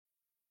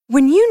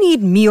When you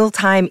need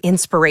mealtime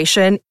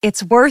inspiration,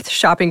 it's worth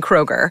shopping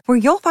Kroger, where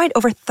you'll find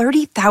over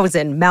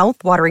 30,000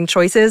 mouth-watering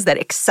choices that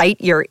excite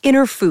your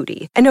inner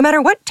foodie. And no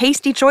matter what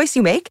tasty choice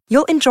you make,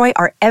 you'll enjoy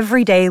our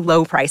everyday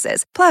low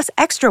prices, plus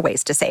extra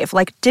ways to save,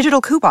 like digital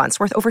coupons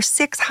worth over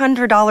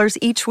 $600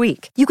 each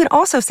week. You can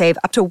also save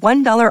up to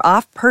 $1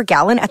 off per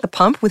gallon at the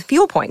pump with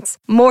fuel points.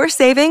 More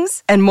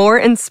savings and more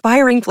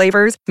inspiring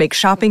flavors make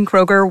shopping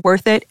Kroger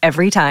worth it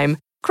every time.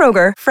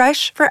 Kroger,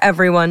 fresh for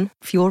everyone.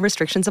 Fuel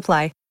restrictions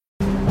apply.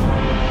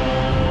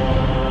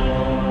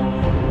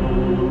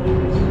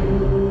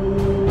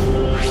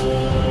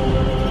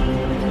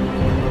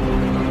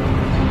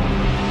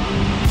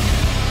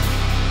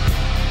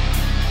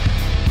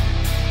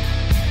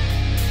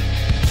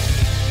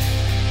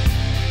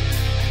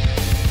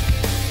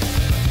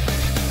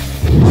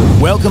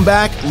 Welcome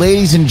back,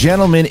 ladies and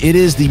gentlemen. It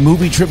is the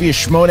Movie Trivia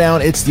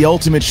Schmodown. It's the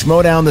ultimate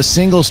Schmodown. The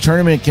singles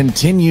tournament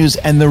continues,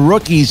 and the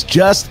rookies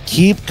just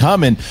keep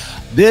coming.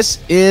 This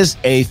is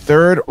a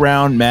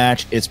third-round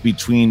match. It's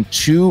between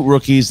two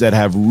rookies that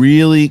have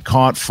really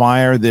caught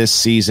fire this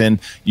season.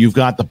 You've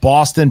got the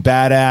Boston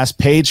Badass,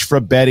 Paige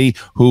Frabetti,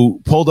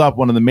 who pulled up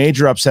one of the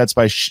major upsets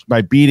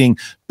by beating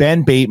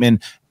Ben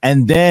Bateman.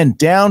 And then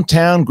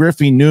downtown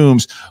Griffey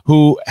Nooms,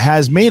 who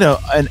has made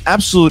an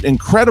absolute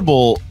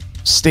incredible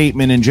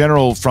statement in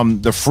general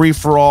from the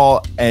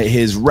free-for-all.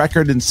 His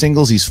record in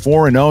singles, he's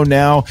 4-0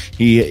 now.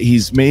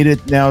 He's made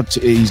it now.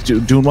 He's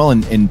doing well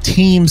in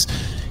teams.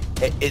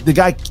 The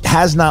guy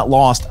has not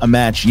lost a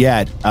match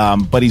yet,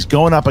 but he's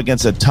going up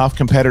against a tough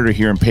competitor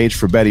here in Paige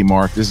Frabetti.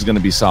 Mark, this is going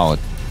to be solid.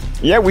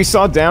 Yeah, we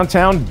saw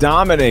Downtown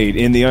dominate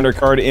in the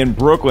undercard in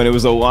Brooklyn. It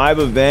was a live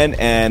event,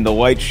 and the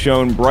lights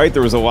shone bright.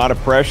 There was a lot of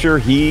pressure.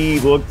 He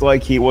looked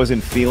like he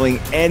wasn't feeling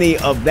any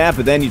of that.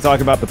 But then you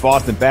talk about the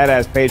Boston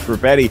Badass, Paige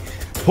Frabetti,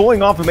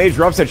 pulling off a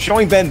major upset,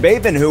 showing Ben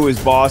Bateman who is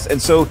boss.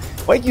 And so,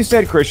 like you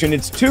said, Christian,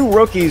 it's two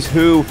rookies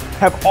who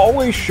have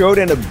always showed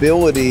an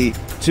ability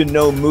to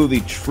know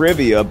movie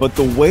trivia, but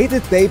the way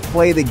that they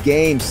play the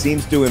game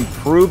seems to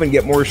improve and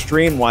get more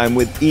streamlined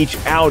with each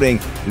outing.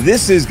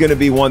 This is going to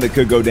be one that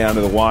could go down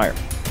to the wire.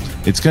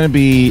 It's going to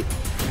be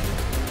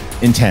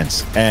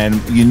intense,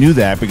 and you knew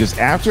that because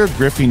after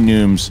Griffey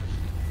Nooms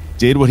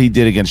did what he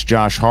did against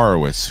Josh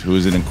Horowitz, who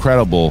is an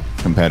incredible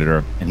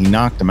competitor, and he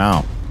knocked him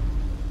out,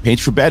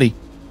 Paige Frabetti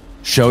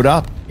showed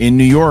up in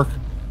New York,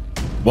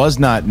 was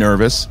not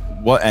nervous,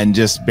 and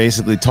just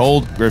basically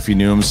told Griffey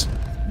Nooms,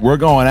 we're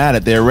going at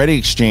it. They already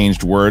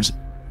exchanged words.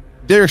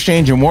 They're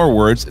exchanging more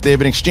words. They've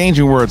been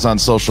exchanging words on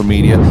social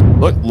media.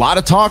 Look, a lot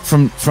of talk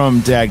from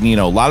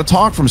Dagnino, a lot of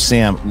talk from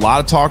Sam, a lot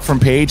of talk from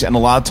Paige, and a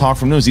lot of talk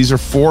from Nooms. These are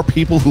four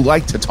people who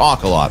like to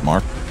talk a lot,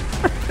 Mark.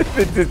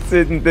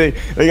 They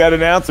got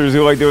announcers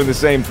who like doing the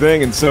same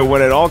thing, and so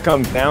when it all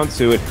comes down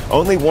to it,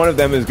 only one of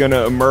them is going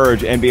to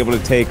emerge and be able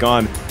to take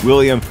on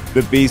William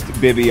the Beast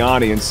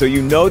Bibiani. And so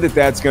you know that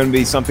that's going to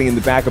be something in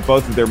the back of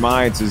both of their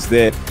minds, is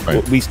that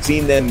we've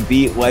seen them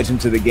beat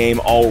legends of the game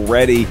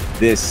already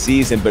this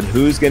season, but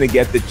who's going to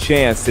get the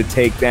chance to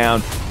take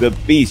down the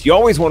Beast? You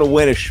always want to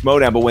win a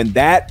Schmodown, but when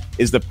that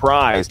is the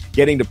prize,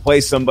 getting to play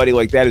somebody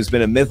like that who's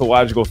been a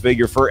mythological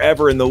figure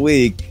forever in the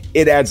league,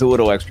 it adds a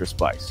little extra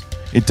spice.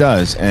 It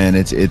does, and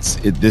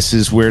this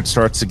is where it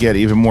starts to get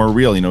even more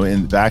real. You know,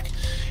 back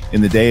in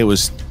the day, it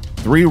was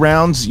 3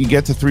 rounds. You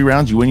get to 3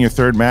 rounds, you win your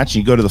third match,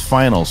 and you go to the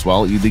finals.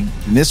 Well, in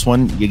this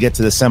one, you get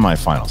to the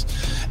semifinals,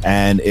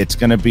 and it's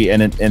going to be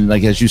and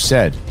like as you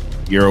said,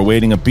 you're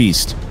awaiting a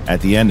beast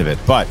at the end of it.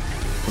 But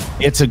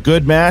it's a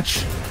good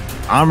match.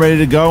 I'm ready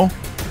to go.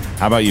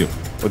 How about you?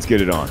 Let's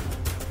get it on.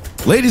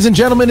 Ladies and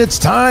gentlemen, it's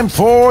time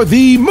for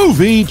the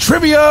Movie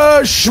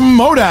Trivia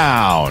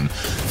Schmodown.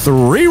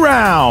 3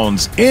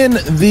 rounds in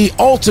the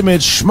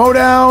Ultimate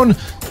Schmodown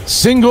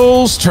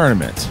Singles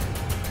Tournament.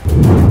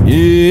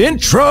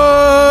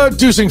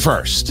 Introducing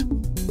first,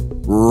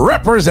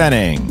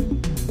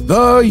 representing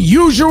the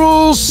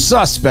Usual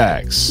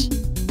Suspects,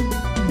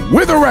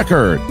 with a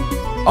record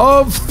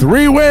of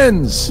 3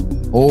 wins,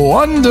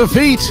 1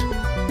 defeat,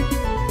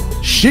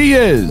 she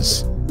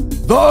is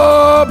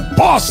the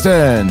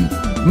Boston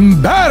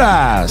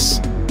Badass,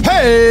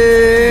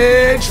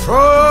 Paige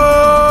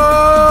Frabetti.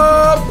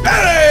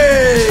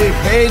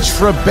 Paige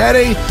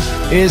Frabetti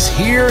is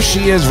here.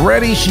 She is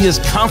ready. She is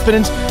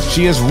confident.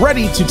 She is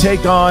ready to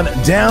take on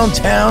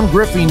downtown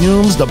Griffey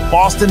Nooms. The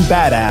Boston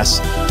Badass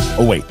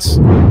awaits.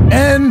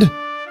 And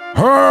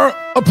her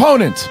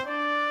opponent,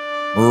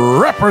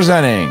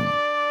 representing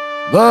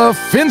the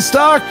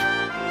Finstock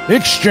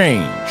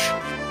Exchange,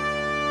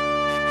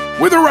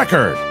 with a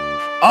record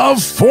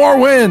of 4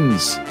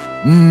 wins,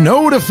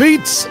 no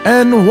defeats,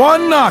 and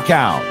 1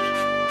 knockout.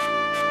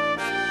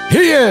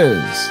 He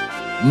is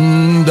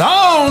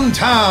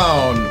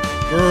Downtown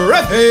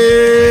Griffey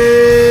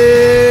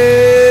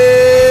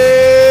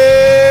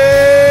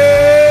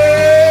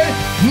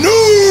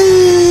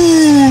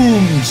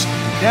Nooms.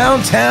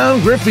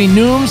 Downtown Griffey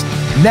Nooms,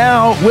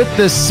 now with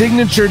the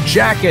signature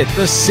jacket,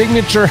 the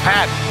signature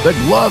hat, the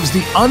gloves,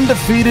 the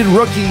undefeated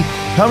rookie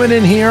coming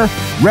in here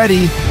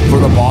ready for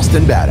the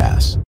Boston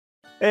Badass.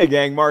 Hey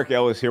gang, Mark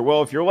Ellis here.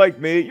 Well, if you're like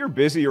me, you're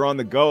busy, you're on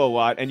the go a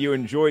lot, and you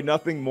enjoy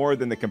nothing more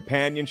than the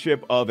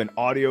companionship of an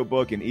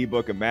audiobook, an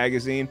ebook, a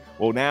magazine.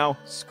 Well, now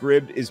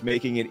Scribd is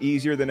making it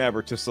easier than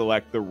ever to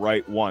select the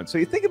right one. So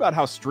you think about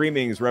how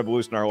streaming has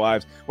revolutionized our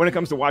lives when it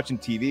comes to watching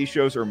TV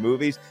shows or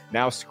movies.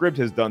 Now Scribd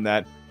has done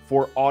that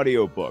for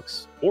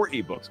audiobooks or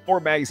ebooks or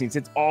magazines.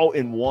 It's all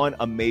in one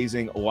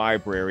amazing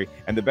library.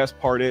 And the best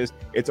part is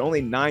it's only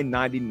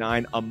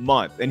 $9.99 a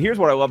month. And here's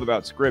what I love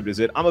about Scribd is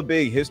that I'm a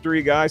big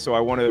history guy, so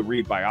I want to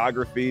read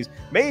biographies.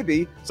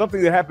 Maybe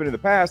something that happened in the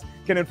past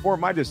can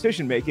inform my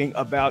decision-making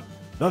about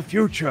the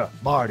future,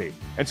 Marty.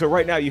 And so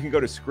right now you can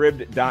go to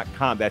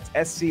Scribd.com. That's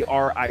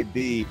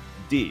Scribd.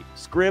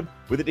 Scribd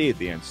with a D at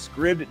the end.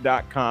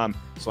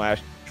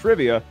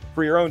 Scribd.com/trivia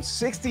for your own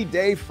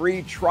 60-day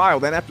free trial.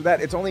 Then after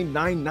that, it's only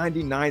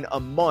 $9.99 a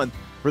month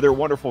for their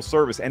wonderful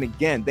service. And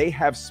again, they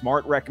have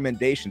smart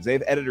recommendations. They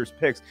have editors'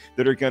 picks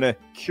that are going to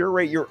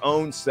curate your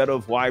own set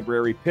of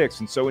library picks.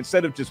 And so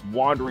instead of just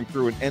wandering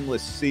through an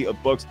endless sea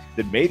of books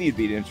that maybe you'd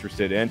be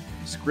interested in,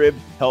 Scribd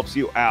helps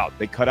you out.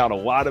 They cut out a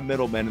lot of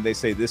middlemen, and they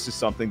say this is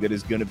something that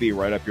is going to be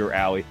right up your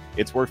alley.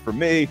 It's worked for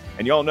me.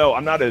 And y'all know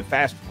I'm not a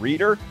fast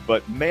reader,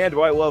 but man,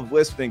 do I love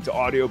listening to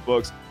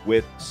audiobooks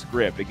with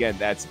Scribd. Again,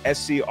 that's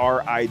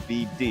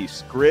Scribd,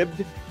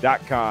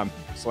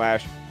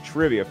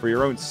 Scribd.com/trivia for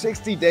your own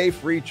 60-day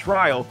free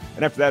trial.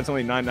 And after that, it's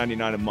only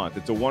 $9.99 a month.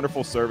 It's a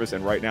wonderful service,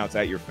 and right now it's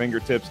at your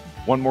fingertips.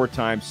 One more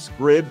time,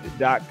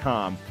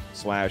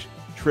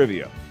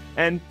 Scribd.com/trivia.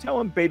 And tell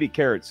them Baby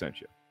Carrot sent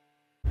you.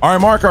 All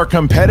right, Mark, our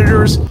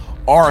competitors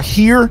are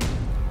here.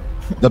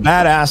 The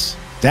Badass,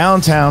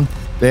 downtown.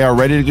 They are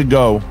ready to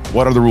go.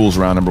 What are the rules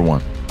round number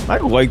one? I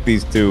like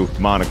these two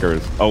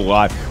monikers a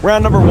lot.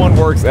 Round number one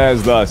works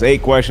as thus.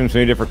 8 questions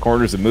from 8 different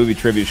corners of movie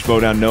trivia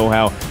showdown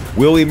know-how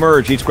will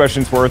emerge. Each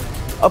question's worth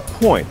a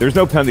point. There's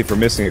no penalty for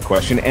missing a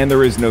question, and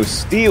there is no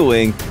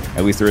stealing.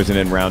 At least there isn't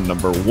in round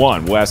number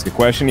one. We'll ask a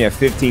question. You have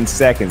 15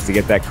 seconds to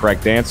get that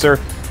correct answer.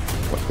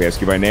 If we ask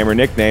you by name or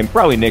nickname,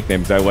 probably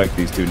nickname because I like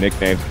these two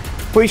nicknames,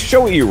 please show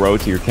what you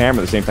wrote to your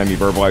camera at the same time you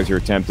verbalize your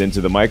attempt into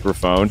the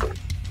microphone.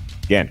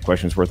 Again,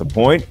 question's worth a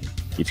point.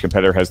 Each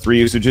competitor has 3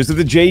 usages of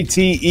the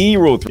JTE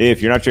rule.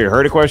 If you're not sure you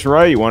heard a question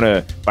right, you want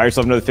to buy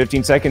yourself another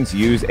 15 seconds,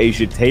 use a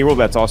jeté rule.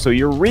 That's also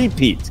your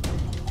repeat.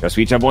 Just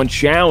we each have one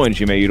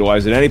challenge you may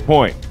utilize at any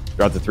point.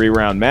 Throughout the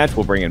 3-round match,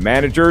 we'll bring in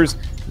managers.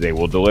 They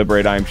will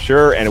deliberate, I'm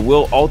sure, and it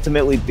will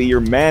ultimately be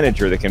your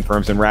manager that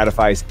confirms and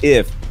ratifies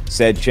if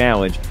said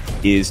challenge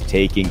is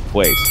taking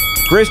place.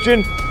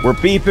 Christian, we're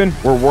beeping,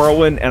 we're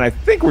whirling, and I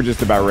think we're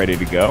just about ready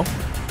to go.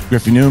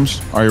 Griffey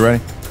Nooms, are you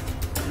ready?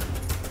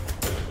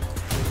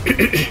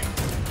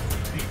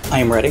 I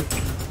am ready.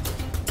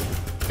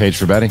 Paige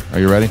for Betty, are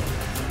you ready?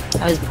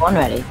 I was born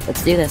ready.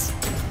 Let's do this.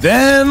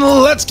 Then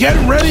let's get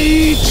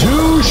ready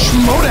to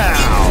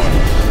Schmodown.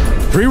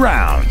 3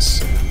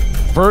 rounds.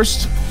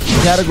 First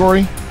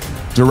category,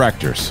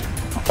 directors.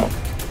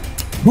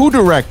 Who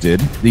directed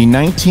the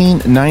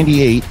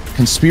 1998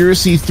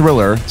 conspiracy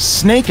thriller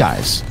Snake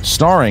Eyes,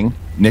 starring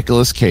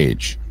Nicolas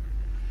Cage?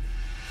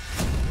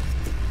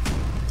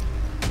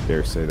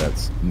 Dare say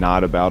that's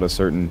not about a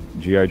certain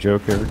G.I. Joe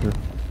character.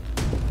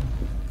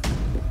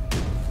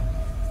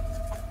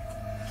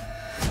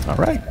 All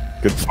right.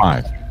 Good.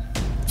 5,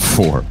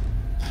 4,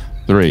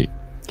 3,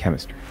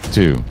 Chemistry.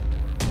 2,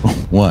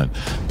 1.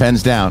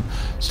 Pens down.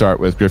 Start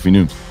with Griffey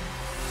Nooms.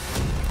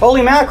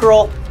 Holy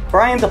mackerel!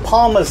 Brian De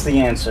Palma's the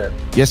answer.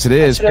 Yes, it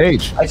is.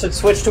 Paige. I should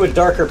switch to a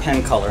darker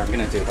pen color. I'm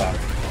going to do that.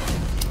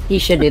 He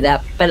should do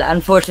that, but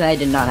unfortunately I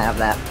did not have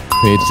that.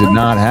 Paige did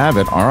not have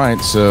it. All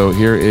right, so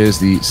here is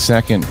the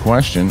second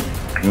question.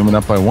 Moving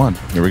up by 1.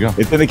 Here we go.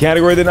 It's in the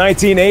category of the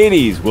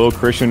 1980s. Will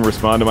Christian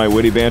respond to my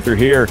witty banter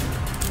here?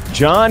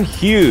 John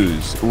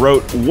Hughes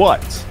wrote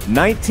what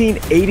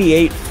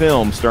 1988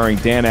 film starring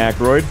Dan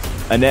Aykroyd,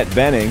 Annette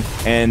Bening,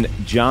 and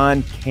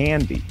John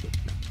Candy?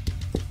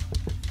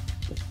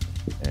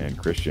 And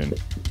Christian,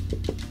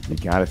 you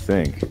gotta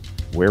think,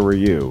 where were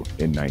you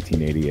in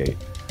 1988?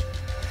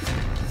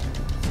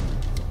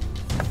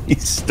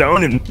 He's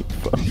stoning me,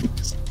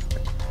 folks.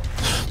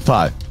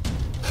 5,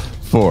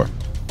 4,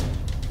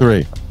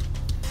 3,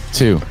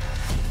 2,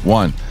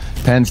 1.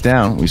 Pens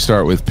down. We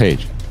start with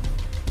Paige.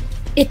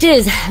 It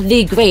is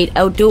The Great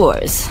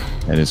Outdoors.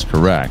 That is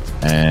correct.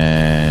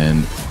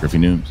 And Griffey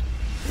Nooms.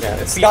 Yeah,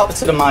 it's the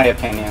opposite of my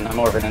opinion. I'm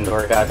more of an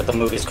indoor guy, but the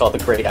movie's called The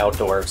Great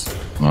Outdoors.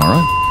 All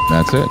right,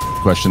 that's it.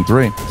 Question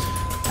 3.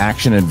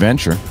 Action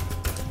adventure.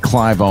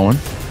 Clive Owen,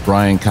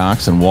 Brian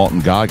Cox, and Walton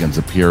Goggins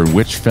appear in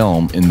which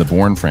film in the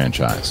Bourne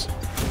franchise?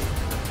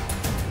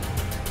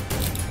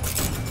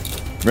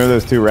 Remember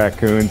those 2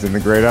 raccoons in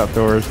The Great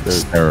Outdoors?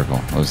 Hysterical.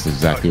 That was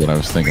exactly what I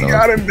was thinking. We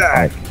got him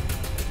back.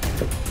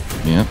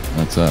 Yeah,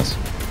 that's us.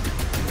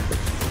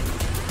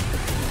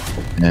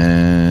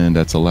 And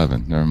that's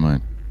 11. Never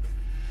mind.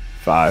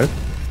 5,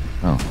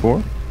 Oh,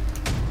 4,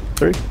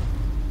 3,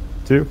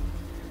 2,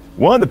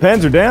 1. The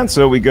pens are down,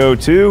 so we go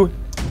to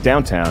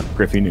downtown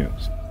Griffey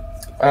Nooms.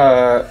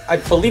 I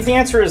believe the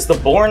answer is The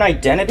Bourne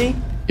Identity.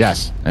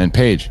 yes. And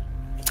Paige.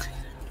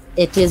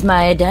 It is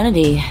my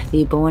identity,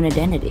 the Bourne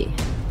Identity.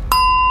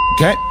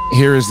 Okay,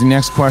 here is the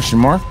next question,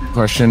 Mark.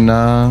 Question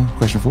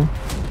 4.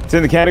 It's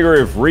in the category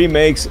of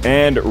remakes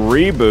and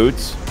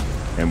reboots.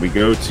 And we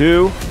go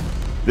to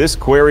this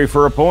query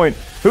for a point.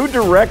 Who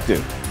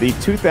directed the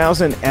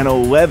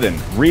 2011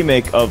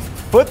 remake of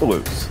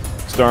Footloose,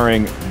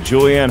 starring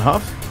Julianne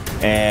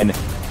Hough and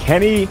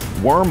Kenny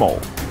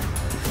Wormald?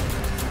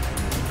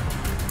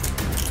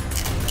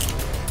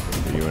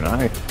 You and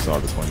I saw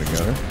this one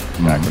together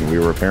back when we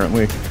were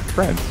apparently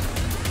friends.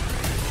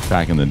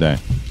 Back in the day.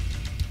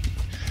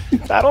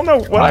 I don't know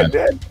what I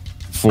did.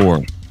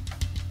 4,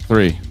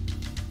 3,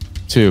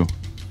 2,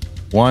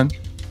 1.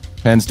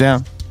 Pens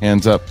down.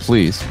 Hands up,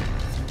 please.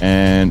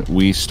 And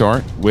we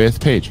start with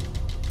Paige.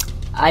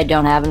 I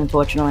don't have it,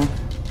 unfortunately.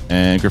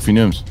 And Griffey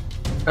Nooms.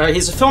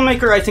 He's a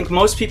filmmaker I think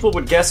most people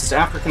would guess is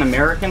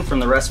African-American from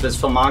the rest of his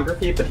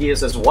filmography, but he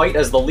is as white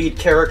as the lead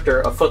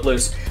character of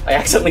Footloose. I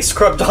accidentally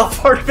scrubbed off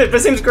part of it,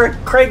 but his name's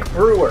Craig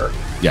Brewer.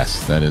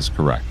 Yes, that is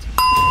correct.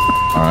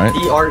 All right.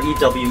 Brewer.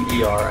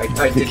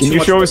 Can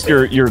you show us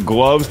your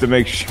gloves to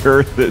make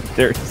sure that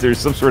there's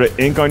some sort of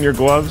ink on your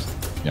gloves?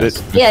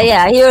 Yes.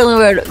 Yeah. He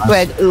only wrote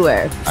Craig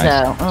Brewer.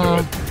 So,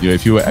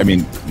 if you, I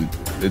mean,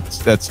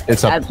 it's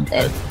up to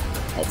you.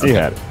 He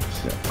had it.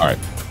 Yeah. All right.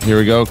 Here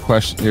we go.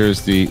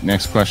 Here's the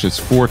next question. It's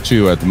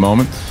 4-2 at the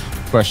moment.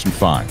 Question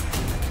 5.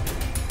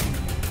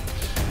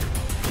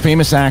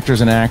 Famous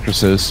actors and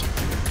actresses.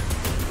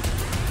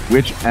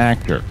 Which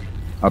actor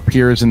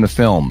appears in the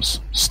films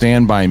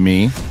Stand By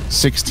Me,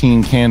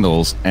 16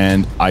 Candles,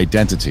 and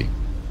Identity?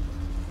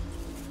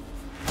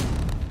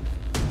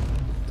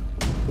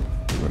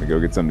 You want to go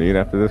get something to eat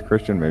after this,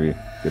 Christian? Maybe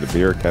get a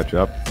beer, catch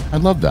up?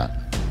 I'd love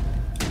that.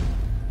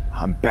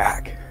 I'm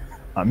back.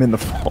 I'm in the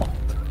fall.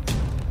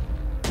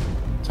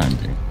 Time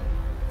being.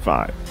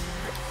 5,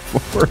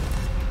 4,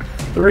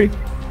 3,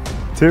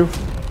 2,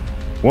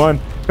 1.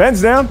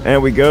 Pens down,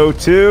 and we go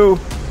to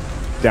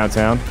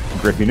downtown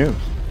Griffey News.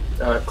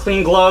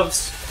 Clean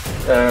gloves,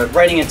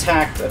 writing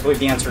intact. I believe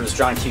the answer is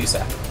John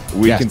Cusack.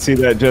 We can see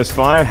that just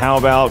fine. How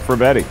about for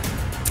Betty?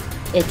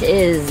 it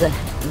is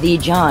the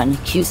John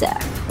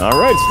Cusack. All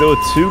right, still a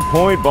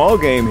 2-point ball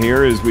game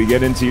here as we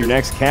get into your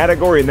next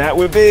category, and that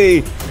would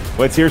be,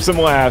 let's hear some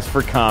laughs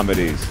for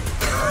comedies.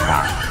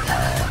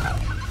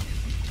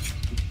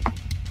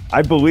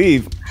 I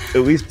believe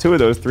at least 2 of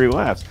those 3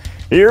 laughs.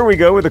 Here we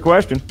go with the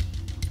question.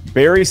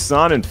 Barry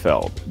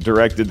Sonnenfeld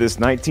directed this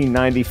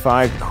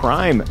 1995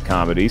 crime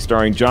comedy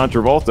starring John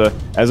Travolta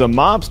as a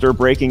mobster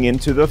breaking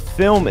into the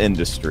film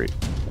industry.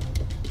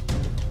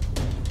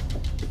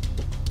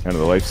 Kind of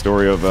the life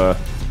story of the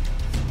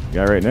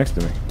guy right next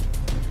to me.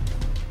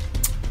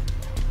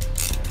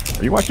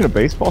 Are you watching a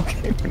baseball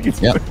game?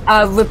 Yep.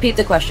 Repeat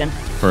the question.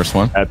 First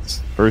one. That's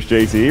first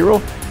JC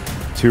rule.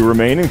 2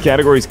 remaining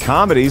categories.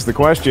 Comedies. The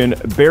question: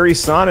 Barry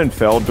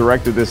Sonnenfeld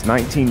directed this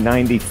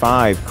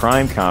 1995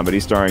 crime comedy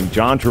starring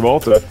John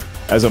Travolta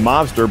as a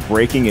mobster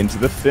breaking into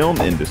the film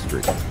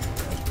industry.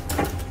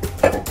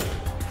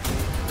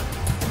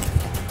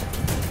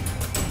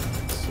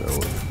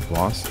 So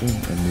Boston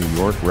and New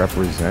York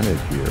represented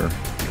here.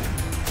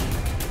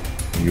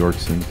 New York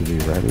seems to be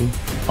ready.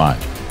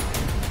 5,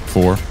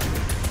 4,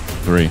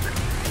 3,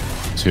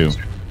 2,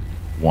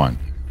 1.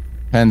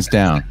 Pens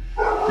down.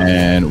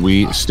 And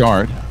we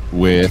start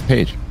with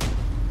Paige.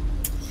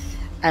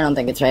 I don't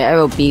think it's right. I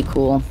wrote Be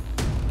Cool.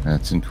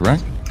 That's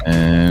incorrect.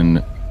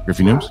 And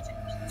Griffey Nooms?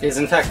 It is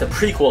in fact a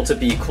prequel to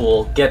Be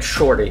Cool, Get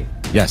Shorty.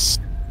 Yes,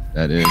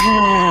 that is correct.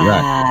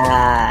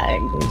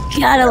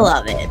 Gotta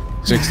love it.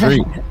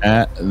 6-3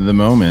 at the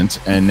moment.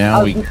 And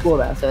now we Be Cool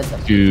though, so it's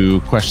okay.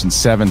 to question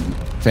 7,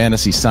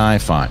 fantasy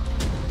sci-fi.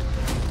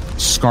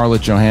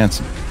 Scarlett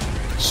Johansson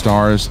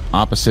stars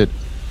opposite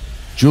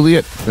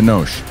Juliette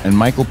Binoche and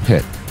Michael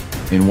Pitt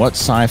in what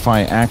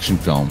sci-fi action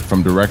film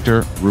from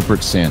director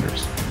Rupert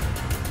Sanders?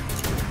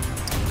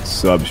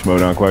 Sub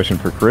Schmodown question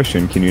for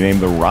Christian. Can you name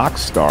the rock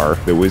star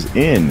that was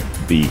in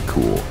Be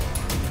Cool?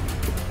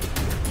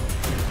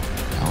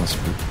 Alice.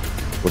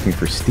 Looking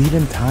for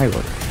Steven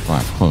Tyler.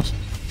 5, close.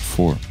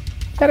 4,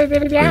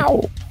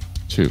 3,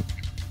 2,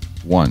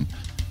 1.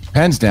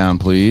 Pens down,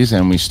 please,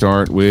 and we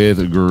start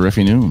with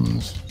Griffey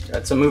Nooms.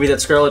 It's a movie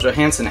that Scarlett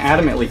Johansson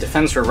adamantly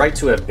defends her right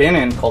to have been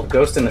in, called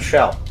Ghost in the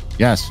Shell.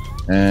 Yes,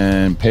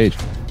 and Paige.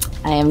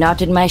 I am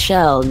not in my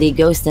shell, the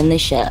ghost in the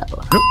shell.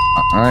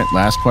 All right,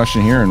 last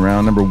question here in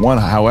round number 1.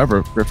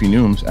 However, Griffey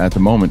Nooms, at the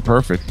moment,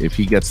 perfect. If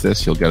he gets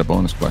this, he'll get a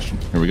bonus question.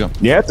 Here we go.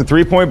 Yeah, it's a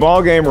 3-point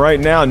ball game right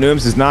now.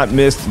 Nooms has not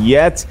missed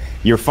yet.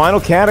 Your final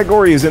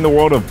category is in the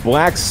world of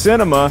black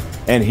cinema,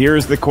 and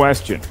here's the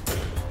question.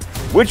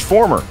 Which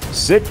former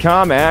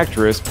sitcom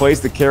actress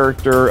plays the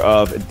character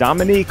of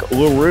Dominique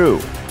LaRue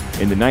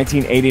in the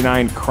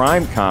 1989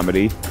 crime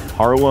comedy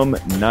Harlem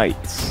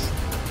Nights?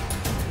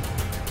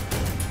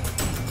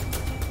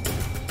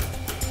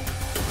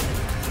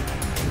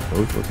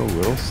 Both look a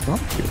little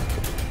stumped here.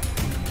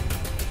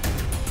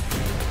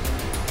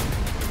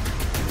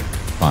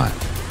 5,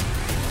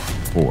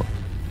 4,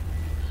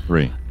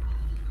 3,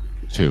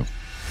 2,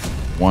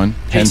 1.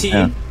 Pens JT.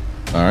 down.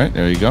 All right,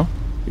 there you go.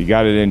 You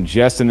got it in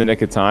just in the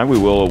nick of time. We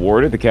will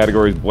award it. The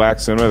category is Black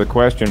Cinema. The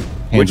question,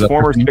 which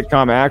former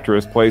sitcom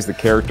actress plays the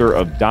character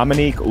of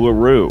Dominique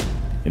LaRue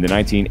in the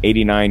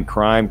 1989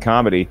 crime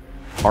comedy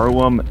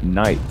Harlem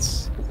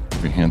Nights?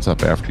 Put your hands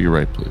up after you're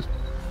right, please.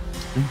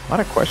 A lot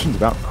of questions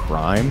about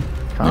crime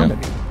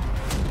comedy. Yeah.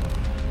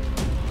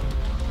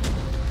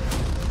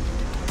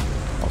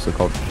 Also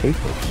called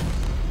capers.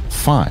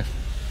 5,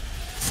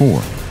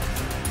 4,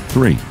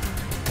 3,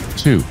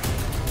 2,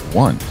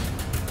 1.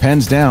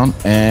 Pens down.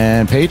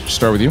 And Paige,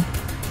 start with you.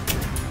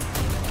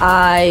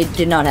 I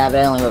did not have it.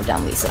 I only wrote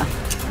down Lisa.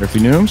 Griffey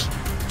Nooms?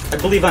 I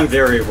believe I'm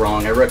very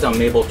wrong. I wrote down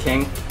Mabel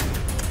King.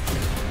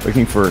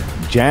 Looking for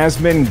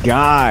Jasmine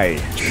Guy.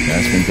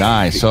 Jasmine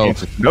Guy. So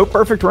no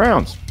perfect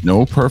rounds.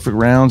 No perfect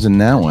rounds in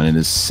that one. It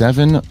is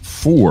 7-4.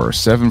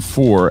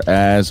 7-4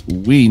 as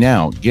we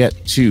now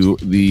get to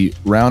the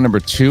round number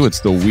 2.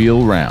 It's the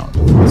wheel round.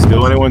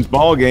 Still anyone's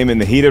ball game in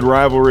the heated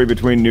rivalry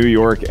between New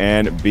York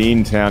and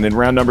Beantown. In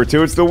round number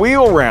 2, it's the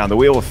wheel round. The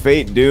wheel of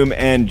fate, doom,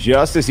 and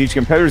justice. Each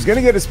competitor is going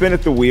to get a spin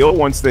at the wheel.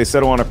 Once they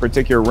settle on a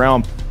particular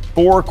realm,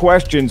 4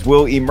 questions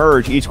will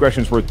emerge. Each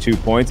question is worth 2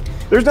 points.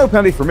 There's no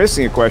penalty for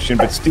missing a question,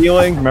 but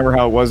stealing, remember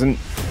how it wasn't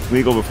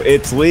legal before?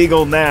 It's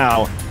legal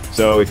now.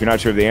 So if you're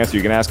not sure of the answer,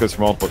 you can ask us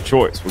for multiple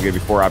choice. We'll give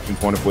you 4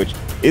 options, one of which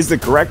is the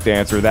correct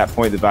answer. At that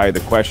point, the value of the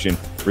question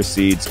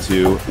recedes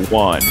to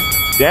 1.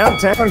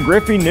 Downtown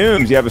Griffey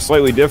Nooms. You have a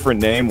slightly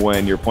different name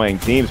when you're playing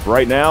teams. But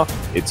right now,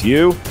 it's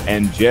you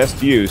and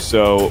just you.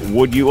 So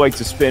would you like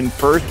to spin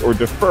first or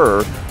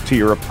defer to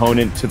your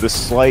opponent to the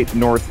slight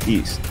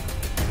northeast?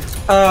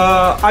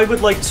 I would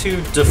like to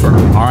defer.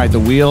 All right, the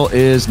wheel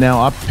is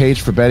now up.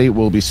 Page for Betty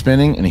will be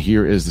spinning, and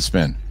here is the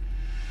spin.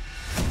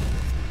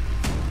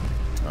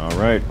 All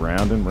right,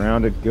 round and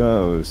round it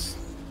goes.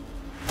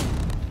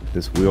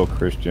 This wheel,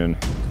 Christian.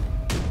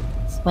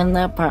 Spin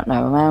that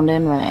partner round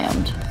and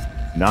round.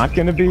 Not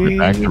going to be...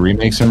 Back to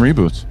remakes and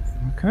reboots.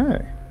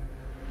 Okay.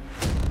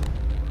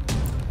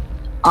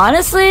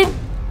 Honestly,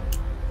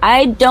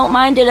 I don't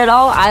mind it at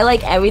all. I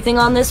like everything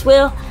on this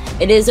wheel.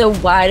 It is a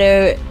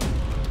wider...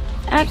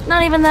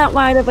 Not even that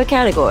wide of a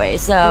category,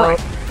 so... Right.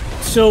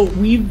 So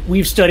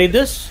we've studied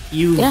this.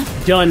 You've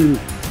done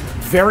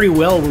very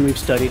well when we've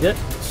studied it.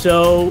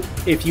 So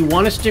if you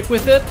want to stick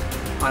with it,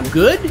 I'm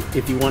good.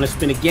 If you want to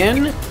spin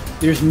again,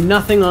 there's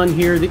nothing on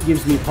here that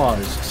gives me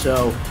pause.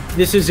 So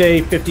this is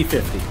a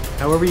 50-50.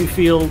 However you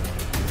feel,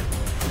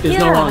 there's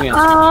no wrong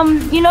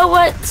answer. You know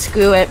what?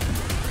 Screw it.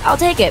 I'll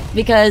take it,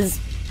 because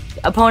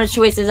opponent's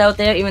choice is out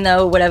there, even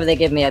though whatever they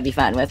give me I'd be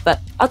fine with. But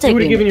I'll take it. You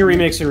would have given you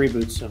remakes and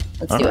reboots, so.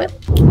 Let's do it.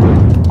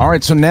 All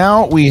right, so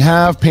now we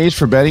have Paige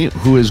for Betty,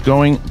 who is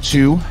going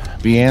to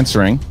be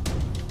answering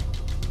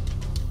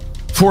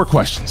 4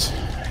 questions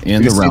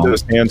in the realm. See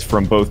those hands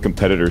from both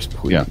competitors,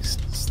 please.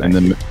 Yeah.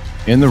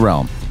 In the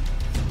realm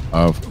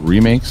of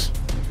remakes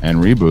and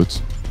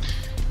reboots,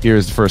 here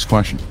is the first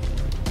question.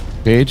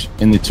 Paige,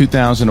 in the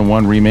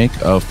 2001 remake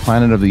of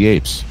Planet of the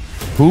Apes,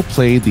 who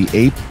played the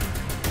ape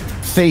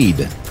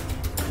Thade?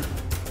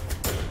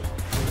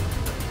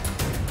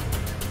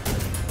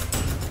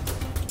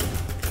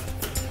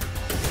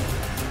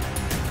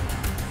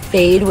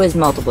 Thade was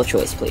multiple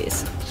choice,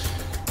 please.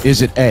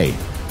 Is it A,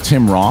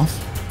 Tim Roth,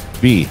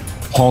 B,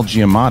 Paul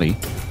Giamatti,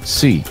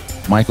 C,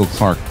 Michael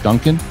Clark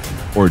Duncan,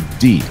 or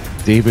D,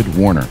 David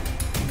Warner?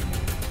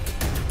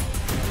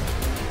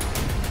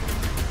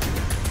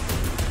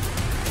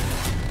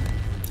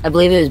 I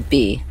believe it was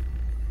B.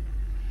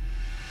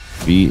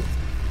 B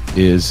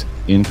is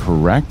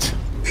incorrect.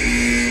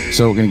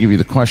 So we're going to give you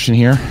the question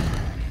here.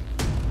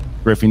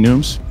 Griffey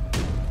Nooms,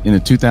 in the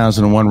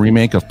 2001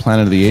 remake of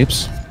Planet of the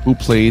Apes, who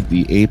played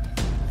the ape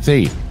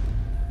Thade?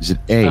 Is it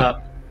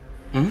A,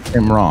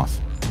 Tim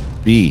Roth,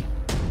 B,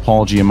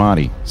 Paul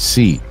Giamatti,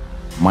 C,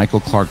 Michael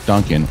Clark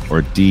Duncan,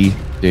 or D,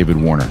 David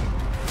Warner?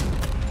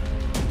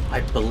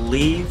 I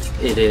believe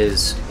it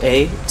is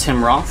A,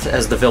 Tim Roth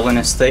as the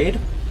villainous Thade.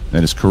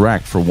 That is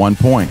correct for 1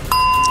 point.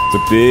 It's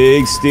a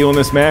big steal in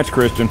this match,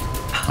 Christian.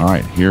 All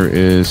right, here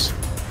is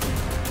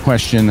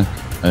question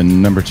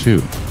number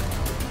 2.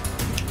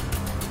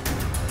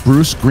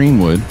 Bruce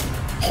Greenwood,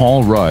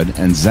 Paul Rudd,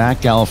 and Zach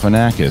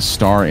Galifianakis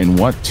star in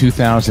what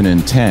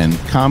 2010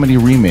 comedy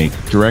remake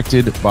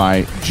directed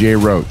by Jay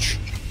Roach?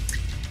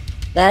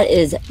 That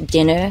is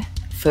Dinner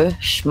for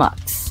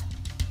Schmucks.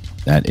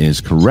 That is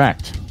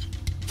correct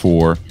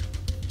for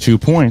 2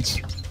 points.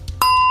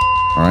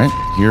 All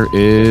right, here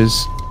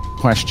is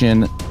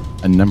question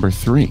number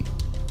 3.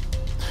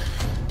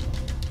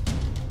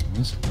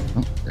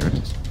 Oh, there it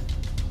is.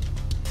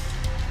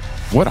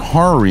 What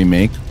horror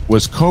remake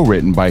was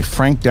co-written by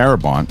Frank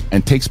Darabont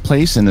and takes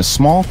place in the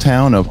small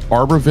town of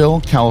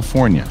Arborville,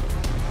 California?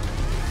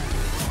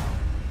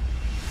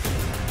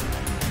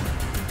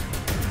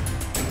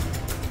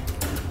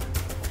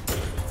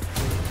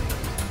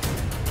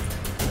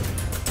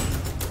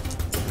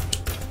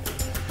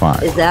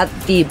 Five. Is that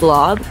The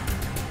Blob?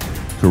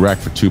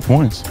 Correct for 2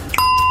 points.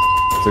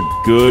 It's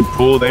a good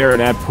pull there, and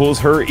that pulls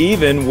her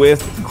even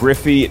with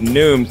Griffey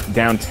Nooms,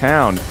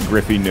 downtown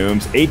Griffey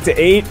Nooms.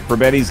 8-8 for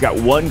Betty's got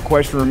 1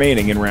 question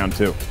remaining in round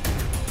 2.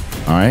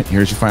 All right,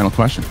 here's your final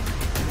question.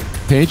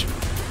 Paige,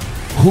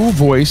 who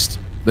voiced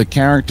the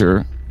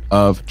character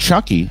of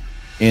Chucky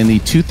in the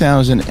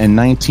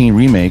 2019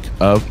 remake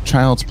of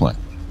Child's Play?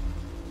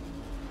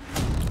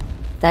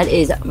 That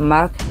is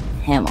Mark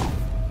Hamill.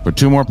 For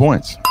 2 more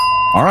points.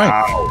 All right.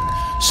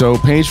 Wow. So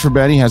Paige for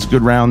Betty has a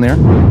good round there.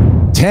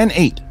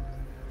 10-8.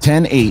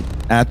 10-8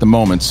 at the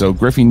moment. So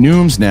Griffey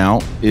Nooms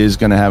now is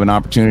going to have an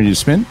opportunity to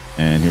spin.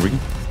 And here we go.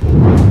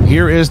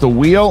 Here is the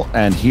wheel,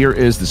 and here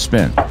is the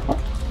spin.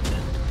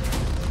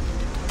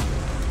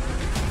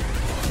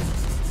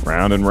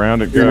 Round and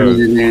round it goes.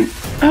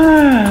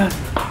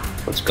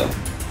 Let's go.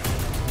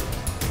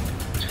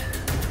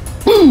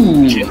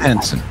 Jim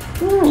Henson.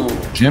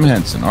 Jim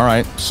Henson. All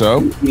right.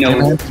 So, Jim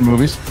Henson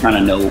movies. Kind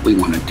of know what we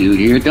want to do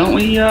here, don't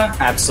we?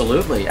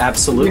 Absolutely.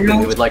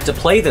 We would like to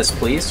play this,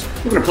 please.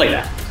 We're going to play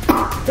that.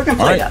 We're going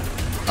to play that.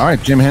 All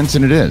right, Jim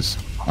Henson it is.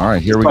 All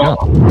right, here we go.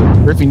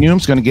 Griffey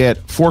Nooms going to get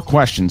 4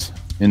 questions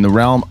in the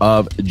realm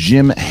of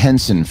Jim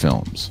Henson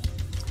films.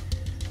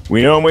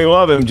 We know him, we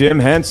love him. Jim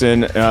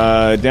Henson,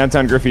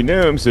 downtown Griffey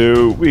Nooms,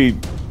 who we,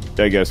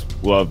 I guess,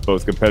 love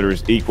both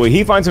competitors equally.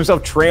 He finds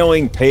himself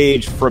trailing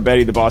Paige for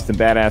Betty the Boston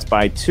Badass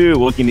by 2,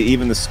 looking to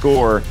even the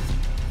score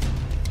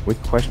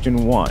with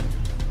question 1.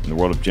 In the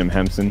world of Jim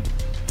Henson,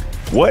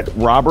 what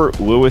Robert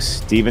Louis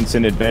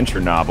Stevenson adventure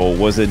novel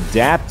was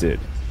adapted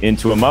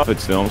into a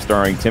Muppets film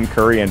starring Tim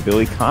Curry and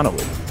Billy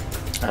Connolly?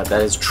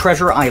 That is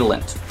Treasure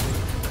Island.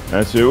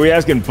 That's who we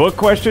asking book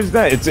questions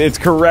now? It's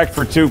correct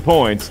for 2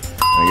 points.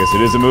 I guess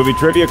it is a movie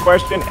trivia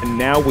question, and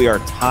now we are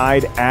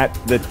tied at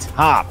the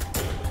top.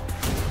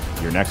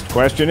 Your next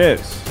question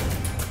is,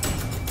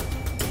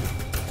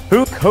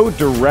 who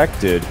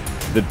co-directed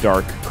The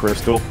Dark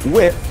Crystal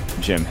with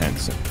Jim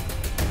Henson?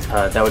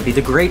 That would be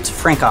the great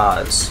Frank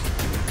Oz.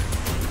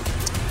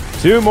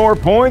 2 more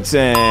points,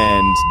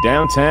 and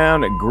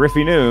downtown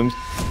Griffey Nooms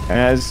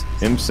has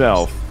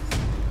himself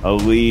a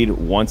lead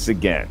once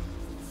again.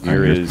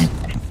 Here is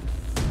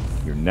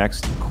your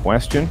next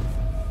question,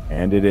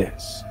 and it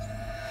is,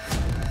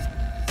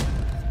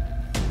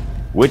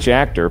 which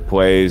actor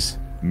plays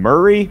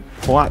Murray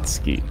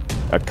Plotsky,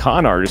 a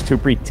con artist who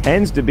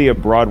pretends to be a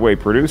Broadway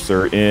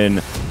producer in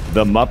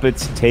The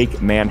Muppets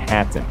Take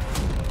Manhattan?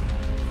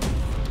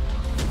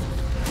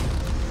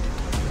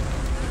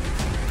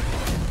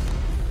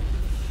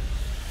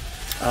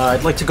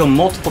 I'd like to go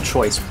multiple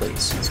choice,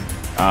 please.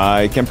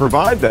 I can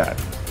provide that.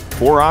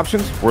 4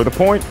 options for the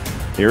point.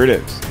 Here it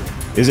is.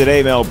 Is it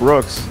A, Mel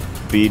Brooks,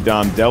 B,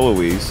 Dom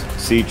DeLuise,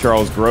 C,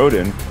 Charles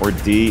Grodin, or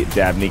D,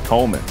 Dabney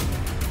Coleman?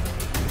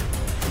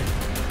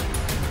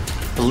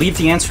 I believe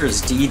the answer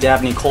is D,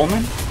 Dabney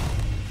Coleman.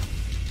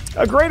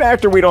 A great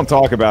actor we don't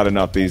talk about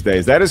enough these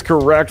days. That is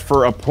correct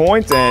for a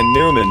point, and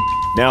Newman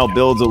now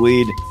builds a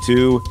lead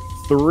to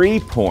 3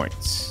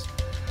 points.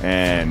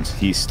 And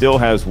he still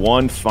has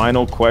 1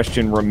 final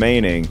question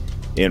remaining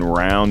in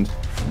round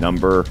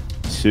number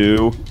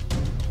 2,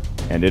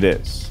 and it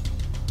is,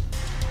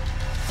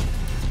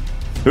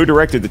 who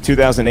directed the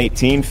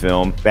 2018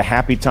 film The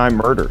Happy Time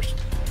Murders?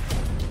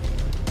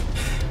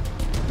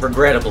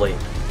 Regrettably,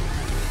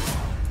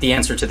 the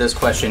answer to this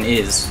question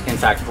is, in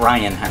fact,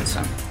 Brian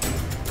Henson.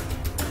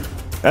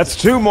 That's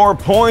 2 more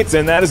points,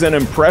 and that is an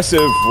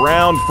impressive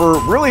round for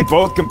really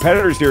both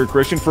competitors here.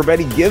 Christian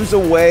Forbetti gives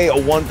away a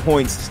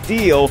 1-point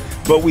steal,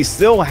 but we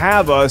still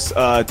have us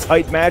a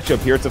tight matchup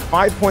here. It's a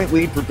 5-point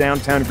lead for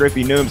downtown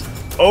Griffey Nooms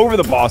over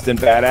the Boston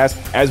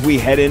Badass as we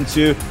head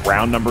into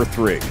round number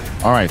 3.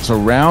 All right, so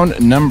round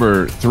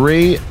number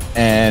 3,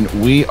 and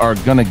we are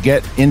going to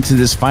get into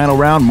this final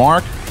round.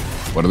 Mark,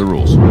 what are the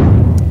rules?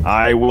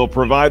 I will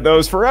provide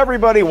those for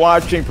everybody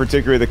watching,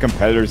 particularly the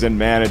competitors and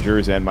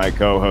managers and my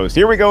co-host.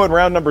 Here we go in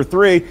round number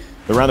 3,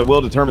 the round that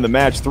will determine the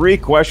match. 3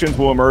 questions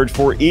will emerge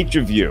for each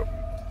of you.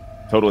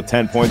 Total of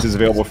 10 points is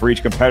available for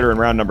each competitor in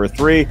round number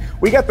 3.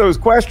 We got those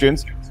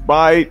questions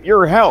by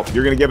your help.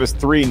 You're going to give us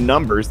 3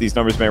 numbers. These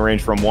numbers may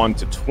range from 1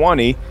 to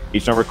 20.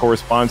 Each number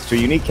corresponds to a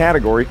unique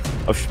category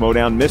of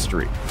Schmoedown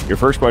mystery. Your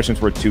first question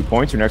is worth 2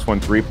 points. Your next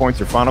one, 3 points.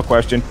 Your final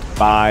question,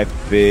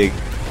 5 big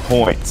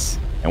points.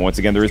 And once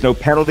again, there is no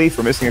penalty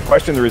for missing a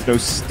question. There is no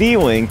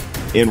stealing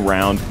in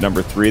round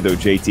number 3, though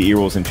JTE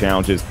rules and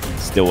challenges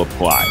still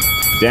apply.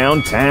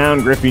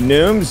 Downtown Griffey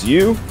Nooms,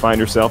 you find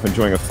yourself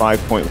enjoying a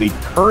 5-point lead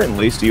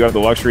currently, so you have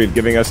the luxury of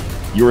giving us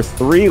your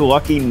 3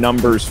 lucky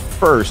numbers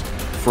first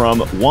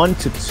from 1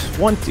 to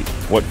 20.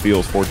 What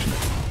feels fortunate?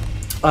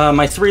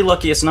 My 3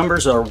 luckiest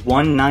numbers are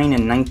 1, 9,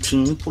 and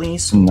 19,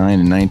 please. 9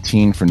 and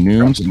 19 for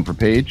Nooms, and for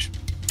Paige?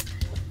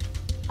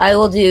 I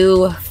will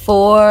do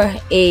 4,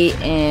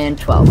 8, and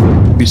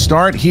 12. We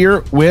start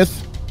here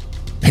with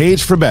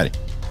Paige for Betty.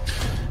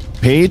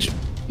 Paige,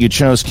 you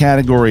chose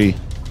category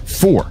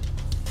 4.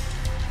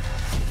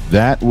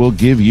 That will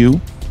give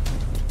you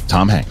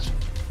Tom Hanks.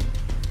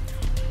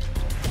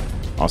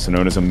 Also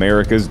known as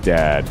America's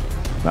dad.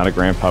 Not a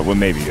grandpa. Well,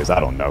 maybe he is. I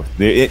don't know.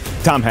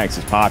 Tom Hanks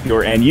is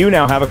popular, and you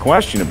now have a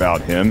question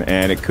about him,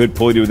 and it could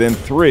pull you to within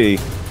 3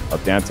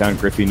 of downtown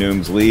Griffey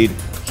Nooms' lead.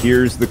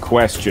 Here's the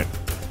question.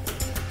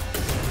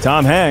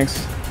 Tom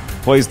Hanks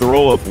plays the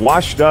role of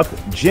washed-up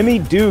Jimmy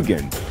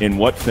Dugan in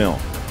what film?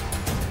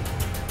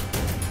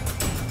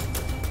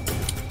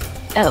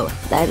 Oh,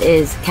 that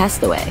is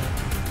Castaway.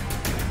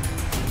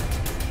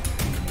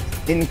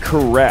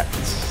 Incorrect.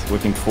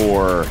 Looking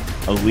for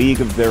A League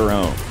of Their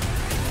Own.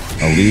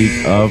 A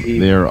League of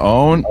Their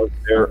Own. Of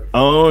their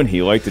own.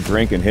 He liked to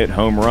drink and hit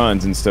home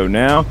runs, and so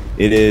now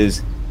it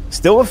is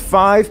still a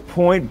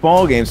 5-point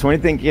ball game, so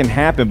anything can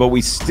happen, but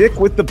we stick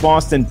with the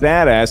Boston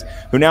Badass,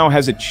 who now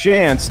has a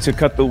chance to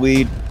cut the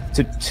lead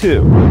to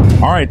 2.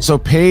 All right, so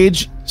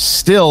Paige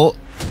still,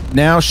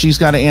 now she's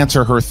got to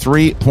answer her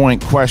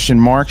 3-point question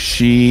mark.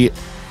 She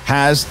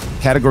has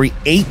category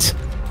 8.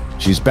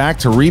 She's back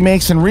to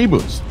remakes and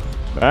reboots.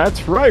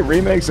 That's right,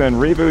 remakes and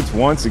reboots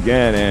once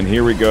again, and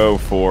here we go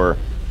for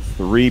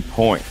 3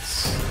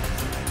 points.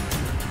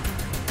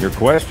 Your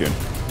question,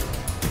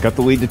 cut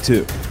the lead to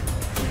 2.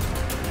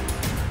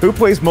 Who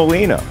plays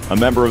Melina, a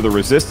member of the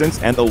Resistance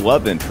and the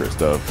love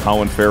interest of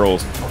Colin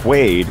Farrell's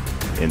Quaid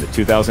in the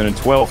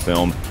 2012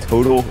 film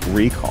Total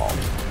Recall?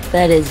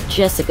 That is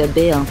Jessica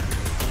Biel.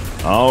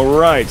 All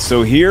right,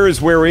 so here's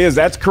where he is.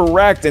 That's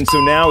correct, and so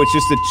now it's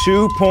just a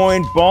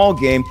 2-point ball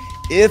game.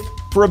 If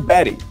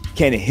Frabetti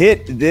can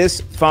hit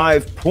this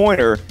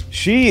 5-pointer,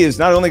 she is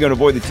not only going to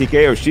avoid the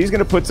TKO, she's going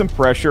to put some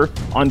pressure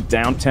on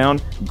downtown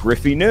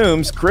Griffey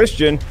Nooms.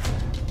 Christian,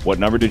 what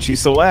number did she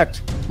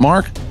select?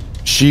 Mark,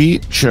 she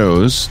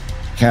chose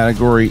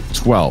category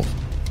 12.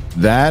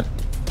 That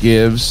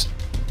gives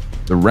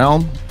the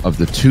realm of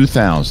the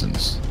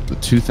 2000s. The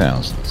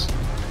 2000s.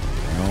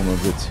 Realm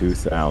of the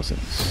 2000s.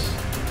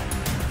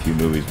 A few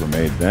movies were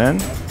made then.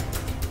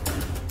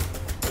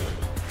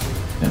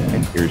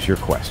 And here's your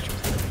question.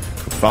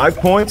 5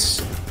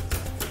 points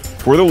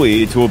for the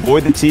lead to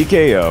avoid the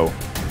TKO.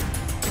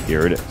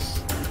 Here it is.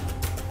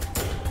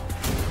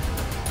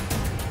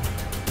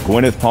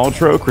 Gwyneth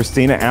Paltrow,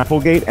 Christina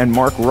Applegate, and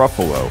Mark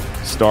Ruffalo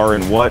star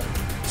in what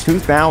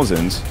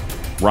 2000s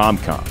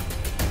rom-com?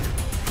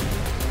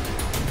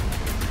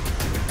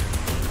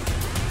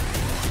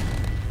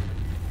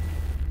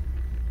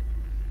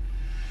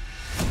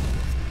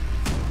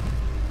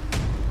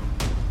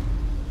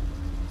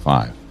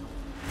 Five,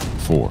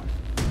 4,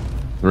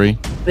 3.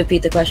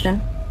 Repeat the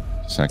question.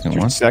 Second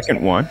one.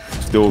 Second one.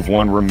 Still have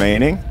one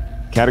remaining.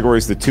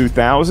 Categories the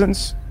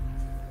 2000s.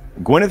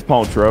 Gwyneth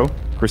Paltrow,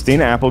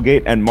 Christina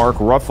Applegate, and Mark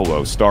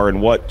Ruffalo star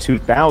in what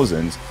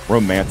 2000s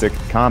romantic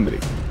comedy?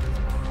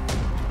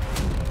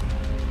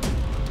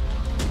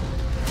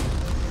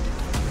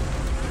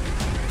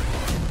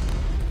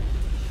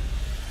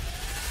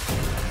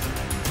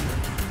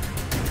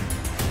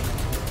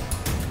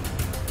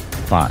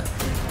 Five,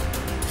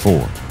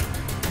 4,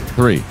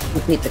 3.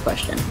 Repeat the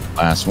question.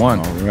 Last one.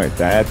 All right,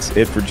 that's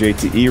it for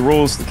JTE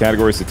Rules. The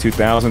categories the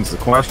 2000s. The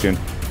question: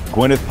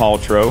 Gwyneth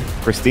Paltrow,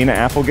 Christina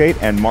Applegate,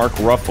 and Mark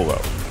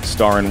Ruffalo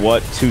star in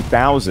what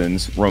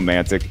 2000s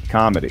romantic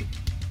comedy?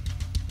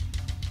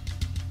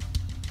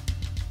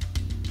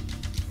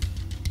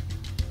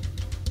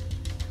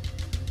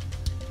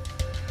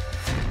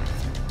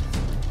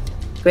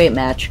 Great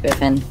match,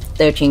 Griffin.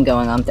 13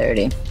 going on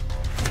 30.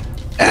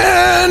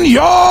 And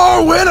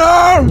your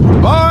winner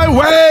by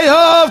way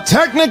of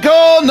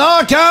technical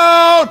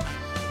knockout,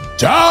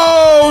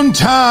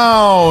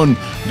 Downtown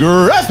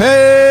Griffey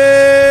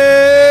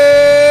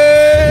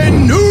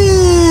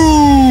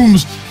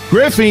Nooms.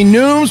 Griffey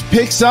Nooms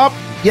picks up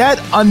yet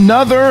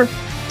another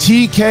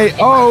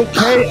TKO,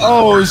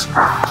 KOs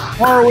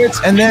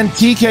Horowitz, and then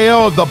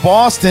TKO of the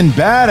Boston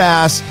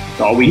Badass.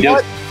 That's all we do.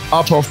 What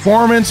a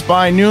performance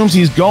by Nooms.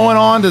 He's going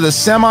on to the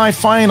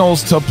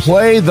semifinals to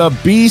play the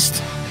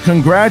Beast.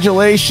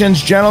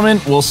 Congratulations, gentlemen.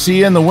 We'll see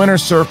you in the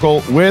winner's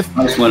circle with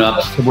Price went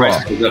up.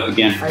 Price goes up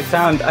again.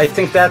 I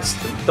think that's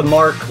the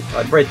mark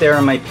right there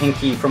on my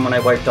pinky from when I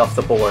wiped off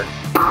the board.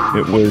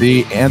 It was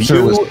the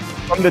answer was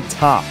from the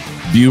top.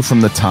 View from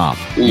the top.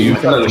 Ooh, I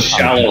thought it was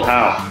shallow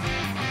how.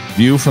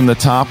 View from the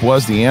top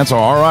was the answer.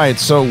 All right.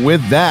 So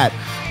with that,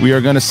 we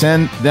are going to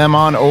send them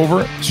on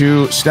over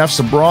to Steph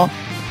Sabra.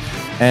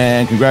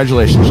 And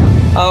congratulations.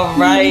 All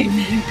right.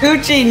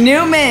 Gucci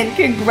Newman,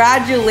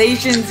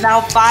 congratulations.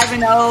 Now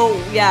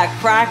 5-0. Yeah,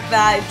 crack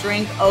that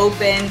drink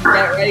open.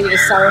 Get ready to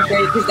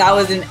celebrate because that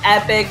was an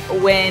epic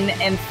win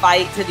and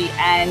fight to the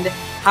end.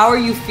 How are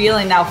you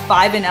feeling now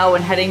 5-0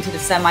 and heading to the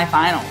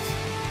semifinals?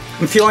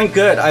 I'm feeling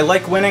good. I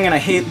like winning and I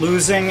hate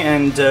losing,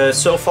 and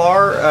so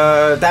far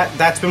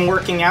that's been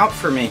working out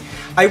for me.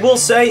 I will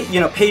say,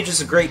 Paige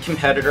is a great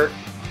competitor.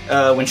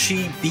 When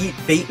she beat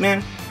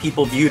Bateman,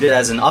 people viewed it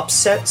as an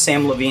upset.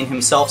 Sam Levine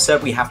himself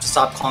said we have to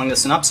stop calling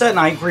this an upset, and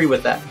I agree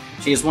with that.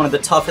 She is one of the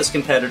toughest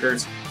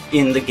competitors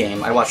in the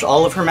game. I watched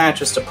all of her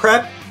matches to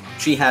prep.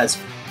 She has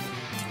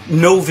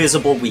no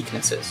visible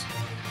weaknesses.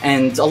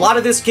 And a lot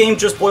of this game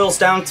just boils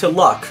down to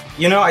luck.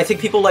 I think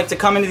people like to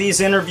come into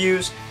these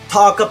interviews,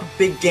 talk up a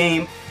big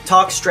game,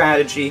 talk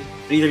strategy,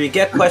 but either you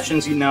get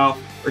questions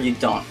or you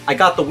don't. I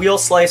got the wheel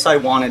slice I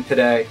wanted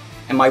today,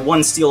 and my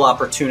one steal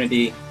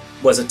opportunity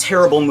was a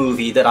terrible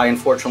movie that I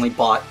unfortunately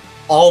bought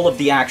all of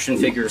the action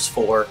figures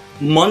for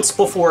months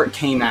before it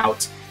came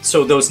out,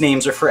 So those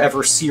names are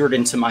forever seared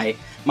into my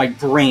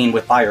brain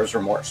with buyer's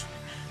remorse.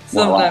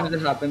 Sometimes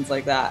it happens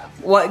like that.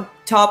 What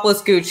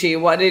Topless Gucci?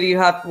 What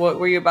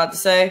were you about to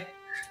say?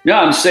 No,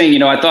 I'm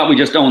saying, I thought we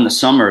just owned the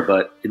summer,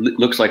 but it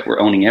looks like we're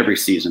owning every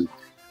season,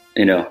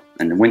 and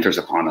the winter's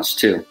upon us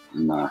too.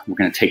 And we're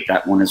going to take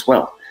that one as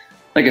well.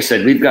 Like I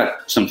said, we've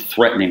got some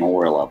threatening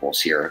aura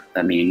levels here.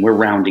 I mean, we're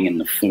rounding in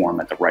the form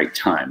at the right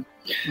time.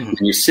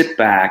 When you sit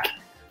back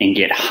and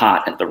get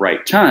hot at the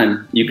right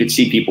time, you could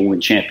see people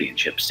win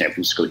championships. San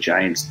Francisco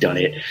Giants done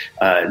it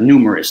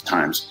numerous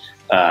times.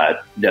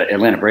 The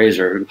Atlanta Braves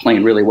are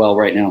playing really well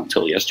right now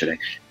until yesterday.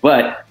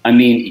 But, I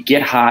mean, you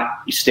get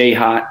hot, you stay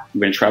hot.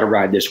 We're going to try to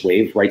ride this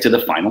wave right to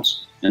the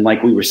finals. And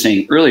like we were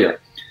saying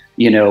earlier,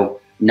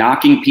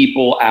 knocking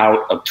people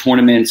out of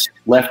tournaments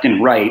left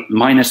and right,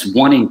 minus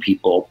wanting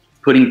people,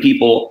 putting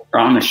people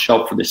on the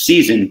shelf for the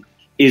season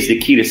is the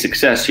key to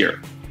success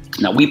here.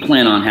 Now, we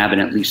plan on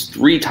having at least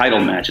 3 title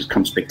matches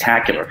come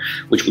spectacular,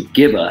 which would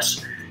give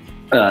us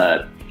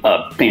a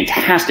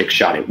fantastic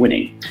shot at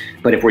winning.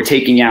 But if we're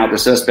taking out the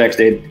suspects,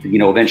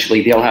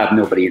 eventually they'll have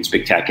nobody in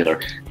spectacular.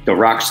 The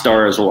rock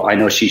stars, well, I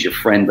know she's your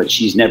friend, but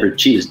she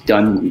is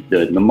done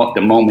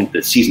the moment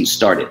the season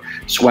started.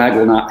 Swag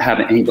will not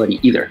have anybody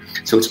either.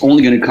 So it's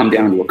only going to come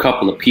down to a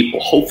couple of people.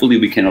 Hopefully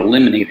we can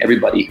eliminate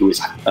everybody who is,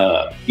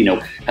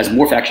 has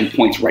more faction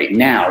points right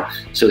now.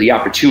 So the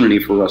opportunity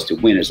for us to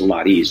win is a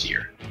lot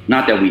easier.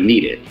 Not that we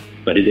need it,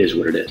 but it is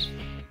what it is.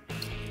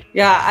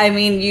 Yeah, I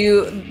mean,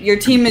 your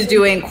team is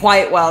doing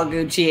quite well,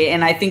 Gucci,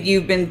 and I think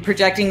you've been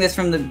projecting this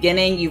from the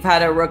beginning. You've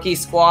had a rookie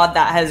squad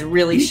that has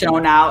really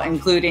shown out,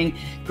 including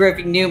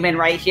Griffey Newman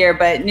right here.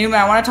 But Newman,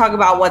 I want to talk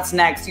about what's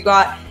next.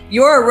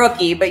 You're a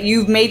rookie, but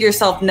you've made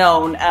yourself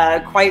known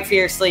quite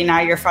fiercely.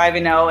 Now you're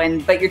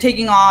 5-0, but you're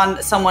taking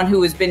on someone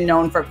who has been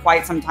known for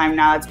quite some time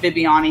now. It's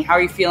Bibiani. How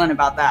are you feeling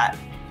about that?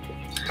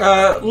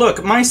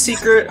 Look, my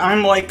secret,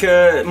 I'm like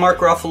Mark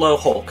Ruffalo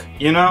Hulk.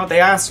 They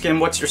ask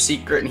him, what's your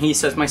secret? And he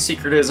says, my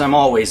secret is I'm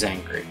always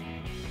angry.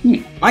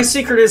 My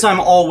secret is I'm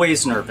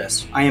always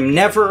nervous. I am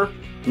never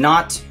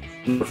not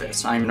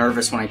nervous. I'm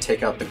nervous when I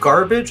take out the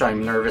garbage.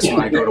 I'm nervous when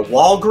I go to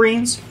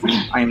Walgreens.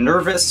 I'm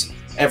nervous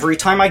every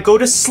time I go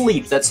to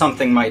sleep that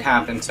something might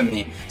happen to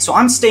me. So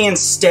I'm staying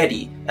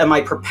steady at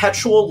my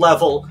perpetual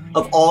level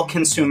of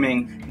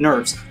all-consuming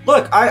nerves.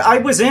 Look, I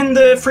was in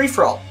the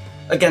free-for-all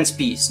against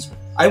Beast.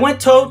 I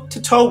went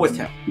toe-to-toe with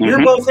him. We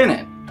were both in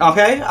it,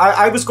 okay?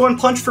 I was going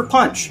punch for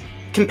punch,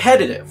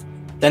 competitive.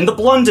 Then the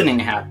blundening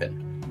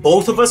happened.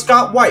 Both of us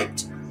got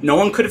wiped. No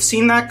one could have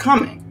seen that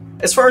coming.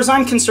 As far as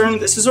I'm concerned,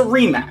 this is a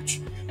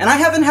rematch. And I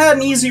haven't had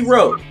an easy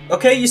road,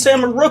 okay? You say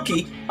I'm a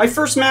rookie. My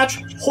first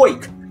match,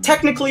 Hoik.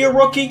 Technically a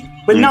rookie,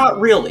 but not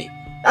really.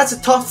 That's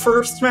a tough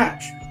first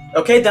match,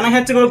 okay? Then I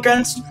had to go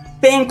against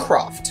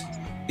Bancroft,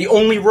 the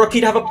only rookie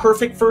to have a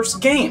perfect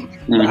first game.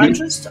 But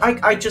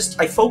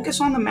I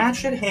focus on the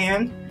match at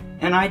hand,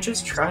 and I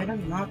just try to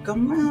knock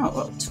them out.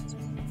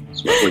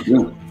 That's what we're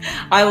doing.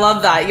 I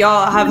love that.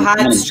 Y'all have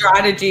had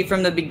strategy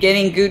from the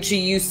beginning.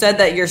 Gucci, you said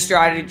that your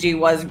strategy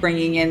was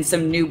bringing in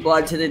some new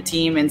blood to the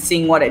team and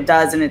seeing what it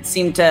does, and it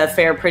seemed to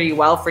fare pretty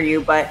well for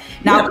you. But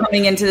now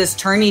coming into this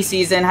tourney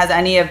season, has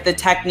any of the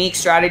technique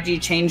strategy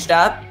changed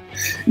up?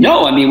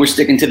 No, I mean, we're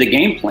sticking to the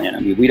game plan. I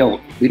mean, we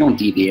don't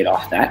deviate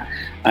off that.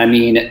 I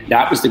mean,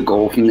 that was the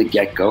goal from the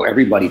get-go.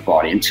 Everybody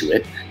bought into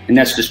it, and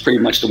that's just pretty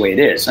much the way it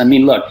is. I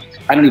mean, look,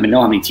 I don't even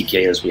know how many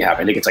TKOs we have.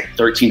 I think it's like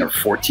 13 or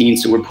 14,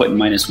 so we're putting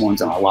 -1s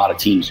on a lot of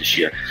teams this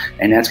year,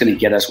 and that's going to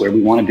get us where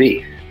we want to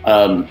be.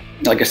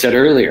 Like I said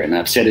earlier, and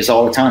I've said this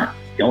all the time,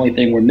 the only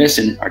thing we're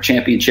missing are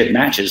championship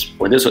matches.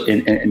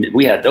 And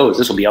we had those.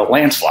 This will be a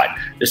landslide.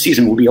 The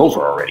season will be over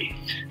already,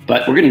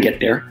 but we're going to get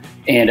there,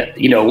 and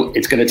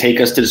it's going to take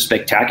us to the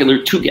spectacular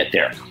to get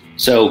there.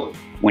 So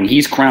when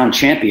he's crowned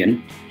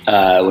champion,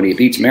 when he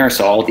beats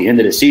Marisol at the end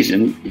of the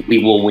season, we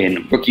will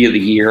win Rookie of the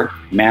Year,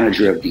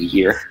 Manager of the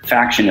Year,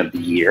 Faction of the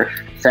Year,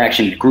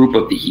 Faction Group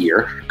of the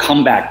Year,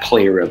 Comeback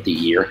Player of the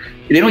Year.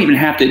 They don't even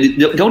have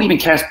to, don't even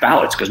cast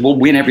ballots because we'll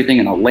win everything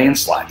in a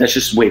landslide. That's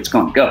just the way it's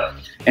going to go.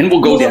 And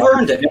we'll go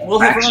down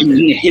in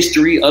the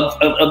history of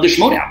the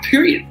Schmoedown,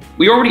 period.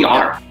 We already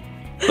are.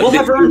 We'll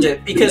have earned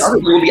it because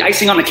we'll be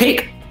icing on the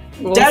cake.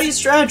 Daddy's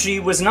strategy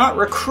was not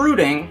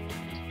recruiting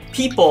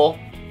people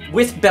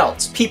with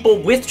belts,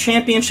 people with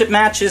championship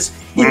matches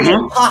in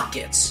their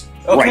pockets,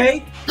 okay?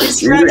 Right. His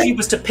strategy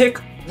was to pick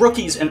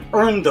rookies and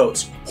earn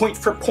those point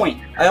for point.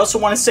 I also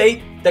want to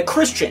say that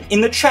Christian in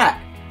the chat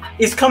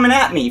is coming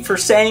at me for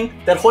saying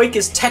that Hoik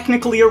is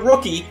technically a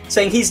rookie,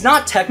 saying he's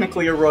not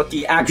technically a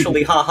rookie,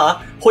 actually,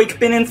 haha. Hoik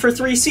been in for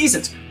 3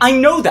 seasons. I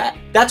know that.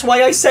 That's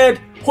why I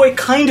said Hoik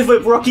kind of a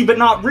rookie, but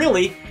not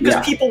really,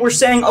 because people were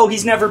saying, oh,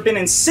 he's never been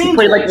in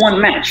singles. He played like 1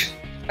 match.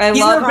 He's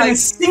never been in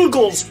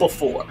singles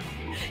before.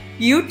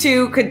 You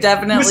two could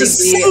definitely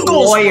be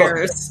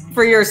lawyers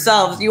for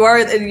yourselves. You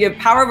are the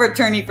power of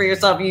attorney for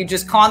yourself. You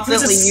just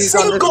constantly use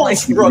on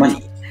this.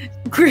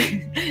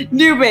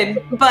 Newman,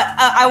 but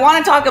I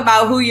want to talk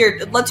about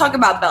let's talk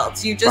about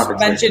belts. You just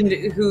mentioned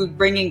who's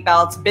bringing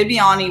belts.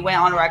 Bibbiani went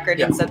on record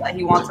and said that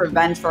he wants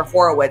revenge for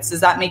Horowitz.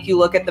 Does that make you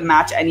look at the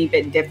match any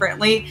bit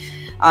differently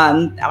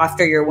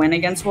after your win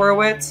against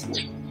Horowitz?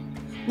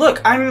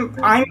 Look,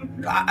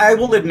 I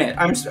will admit,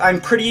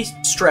 I'm pretty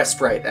stressed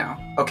right now,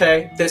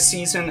 okay? This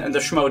season, the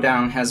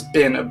Schmodown has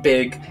been a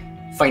big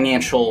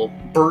financial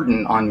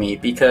burden on me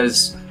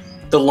because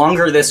the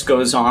longer this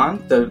goes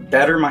on, the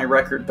better my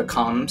record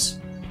becomes.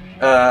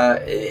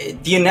 The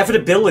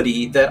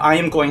inevitability that I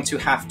am going to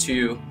have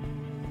to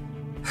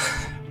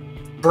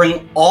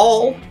bring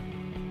all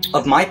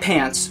of my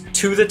pants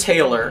to the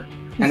tailor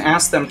and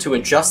ask them to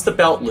adjust the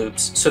belt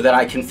loops so that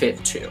I can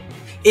fit two.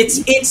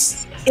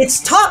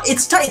 It's tough.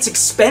 It's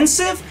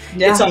expensive.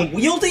 Yeah. It's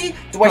unwieldy.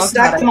 Do I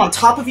stack them on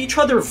top of each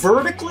other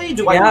vertically?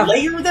 Do I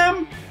layer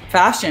them?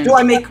 Fashion. Do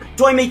I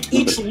make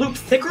each loop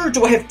thicker?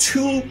 Do I have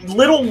two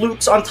little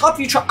loops on top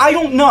of each other? I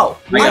don't know.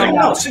 I don't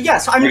know. So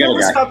yes, I'm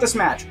nervous about this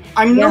match.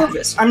 I'm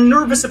nervous. I'm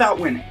nervous about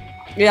winning.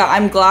 Yeah,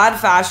 I'm glad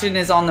fashion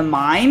is on the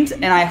mind,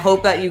 and I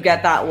hope that you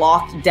get that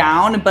locked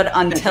down. But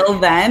until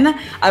then,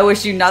 I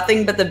wish you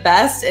nothing but the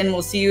best, and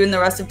we'll see you in the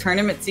rest of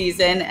tournament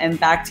season. And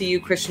back to you,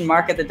 Christian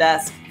Mark, at the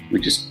desk. We're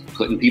just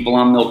putting people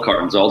on milk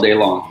cartons all day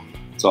long.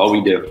 That's all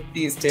we do.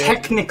 These two.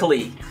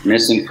 Technically.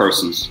 Missing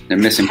persons. They're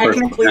missing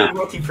persons Technically now. a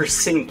rookie for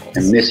singles.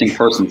 And missing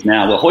persons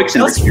now. Well,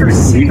 Hoykson,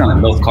 he's on a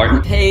milk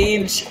carton.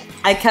 Paige.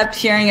 I kept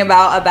hearing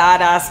about a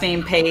badass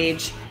named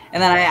Paige.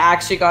 And then I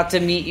actually got to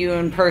meet you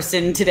in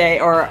person today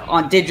or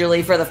on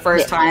digitally for the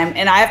first time.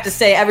 And I have to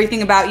say,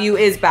 everything about you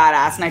is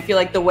badass. And I feel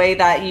like the way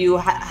that you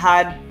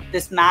had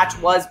this match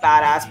was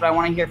badass. But I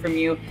want to hear from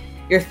you,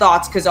 your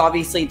thoughts, because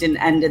obviously it didn't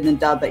end in the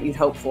dub that you'd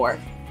hoped for.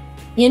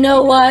 You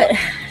know what?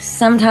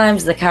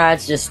 Sometimes the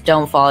cards just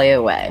don't fall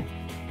your way.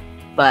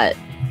 But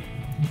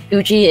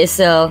Gucci is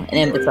still an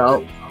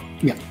imbecile.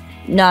 Yeah.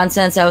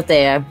 Nonsense out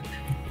there.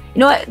 You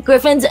know what?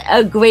 Griffin's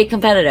a great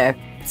competitor.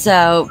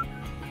 So,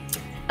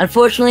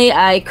 unfortunately,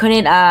 I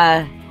couldn't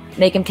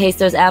make him taste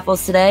those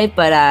apples today.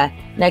 But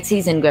next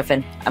season,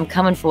 Griffin, I'm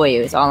coming for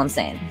you is all I'm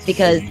saying.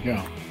 Because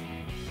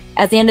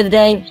at the end of the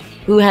day,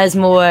 who has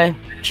more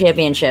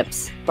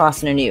championships,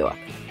 Boston or New York?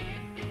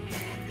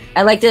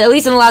 I like to, at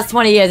least in the last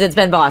 20 years, it's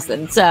been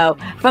Boston. So,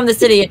 from the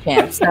city of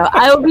champs. So,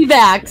 I will be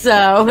back.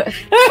 So,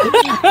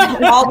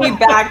 I'll be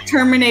back.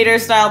 Terminator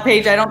style,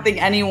 Paige. I don't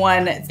think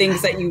anyone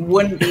thinks that you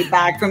wouldn't be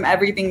back. From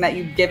everything that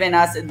you've given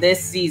us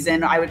this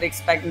season, I would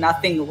expect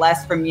nothing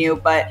less from you.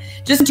 But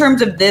just in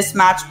terms of this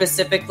match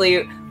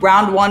specifically,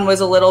 round one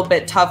was a little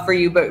bit tough for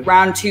you, but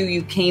round two,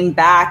 you came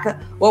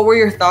back. What were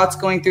your thoughts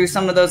going through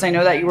some of those? I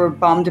know that you were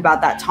bummed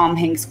about that Tom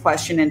Hanks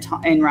question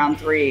in round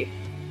three.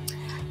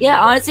 Yeah,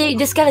 honestly, you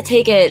just gotta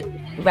take it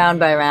round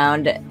by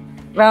round.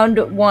 Round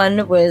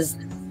one was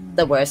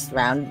the worst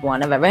round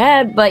one I've ever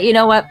had, but you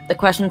know what? The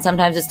questions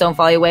sometimes just don't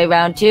fall your way.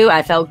 Round two,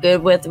 I felt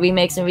good with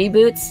remakes and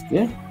reboots.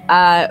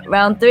 Yeah.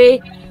 Round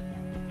three,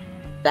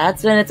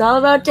 that's when it's all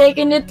about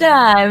taking your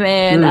time,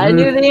 and I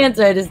knew the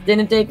answer, I just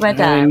didn't take my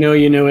time. I know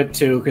you knew it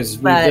too, because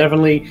we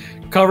definitely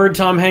covered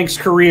Tom Hanks'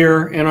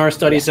 career in our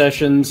study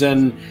sessions,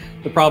 and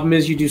the problem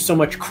is you do so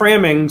much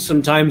cramming,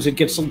 sometimes it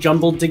gets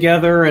jumbled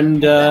together,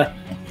 and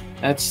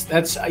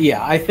That's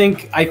I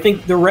think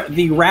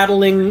the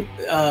rattling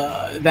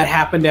that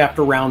happened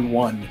after round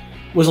one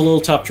was a little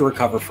tough to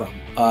recover from.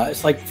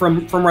 It's like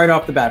from right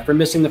off the bat, from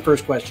missing the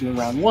first question in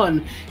round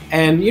one,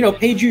 and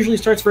Paige usually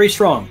starts very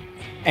strong,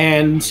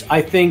 and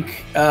I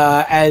think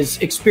as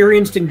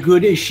experienced and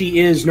good as she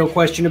is, no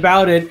question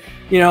about it,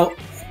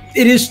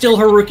 it is still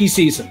her rookie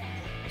season,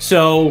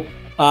 so.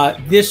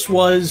 This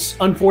was,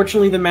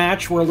 unfortunately, the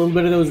match where a little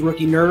bit of those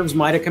rookie nerves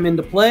might have come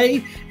into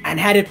play. And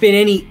had it been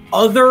any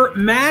other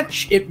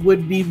match, it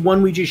would be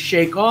one we just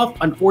shake off.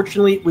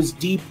 Unfortunately, it was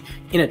deep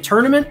in a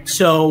tournament.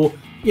 So,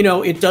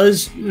 it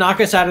does knock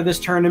us out of this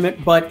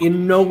tournament. But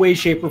in no way,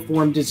 shape, or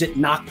form does it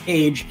knock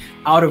Paige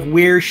out of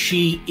where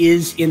she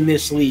is in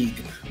this league,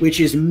 which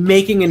is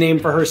making a name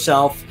for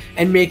herself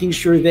and making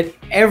sure that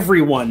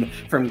everyone,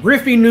 from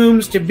Griffey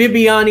Nooms to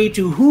Bibbiani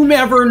to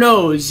whomever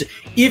knows,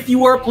 if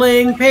you are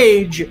playing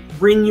Paige,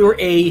 bring your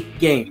A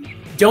game.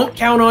 Don't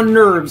count on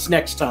nerves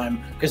next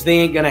time, because they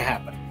ain't going to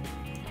happen.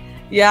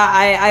 Yeah,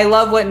 I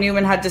love what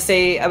Newman had to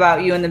say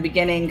about you in the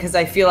beginning, because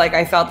I feel like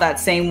I felt that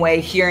same way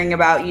hearing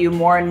about you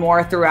more and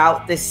more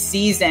throughout this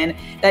season,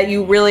 that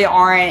you really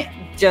aren't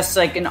just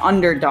like an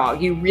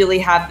underdog. You really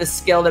have the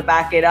skill to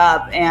back it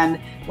up. And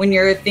when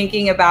you're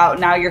thinking about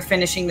now you're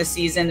finishing the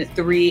season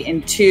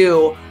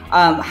 3-2,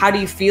 how do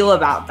you feel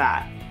about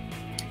that?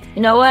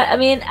 You know what? I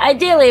mean,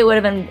 ideally it would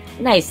have been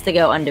nice to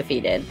go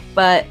undefeated,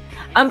 but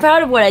I'm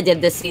proud of what I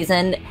did this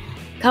season.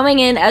 Coming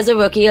in as a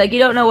rookie, you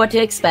don't know what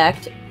to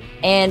expect,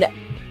 and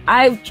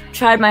I've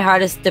tried my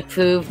hardest to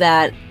prove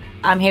that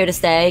I'm here to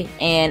stay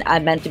and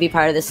I'm meant to be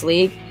part of this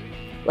league.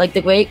 Like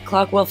the great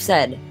Clark Wolf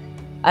said,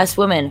 us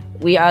women,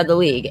 we are the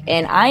league,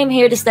 and I am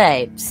here to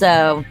stay.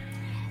 So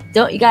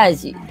don't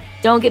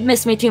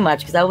miss me too much,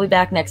 because I will be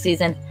back next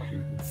season.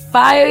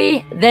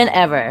 fiery than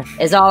ever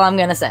is all I'm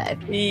gonna say.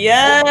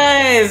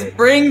 Yes,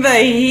 bring the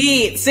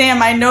heat.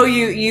 Sam, I know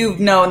you've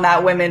known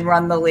that women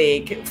run the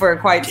league for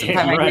quite some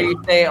time. Right. I hear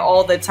you say it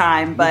all the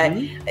time, but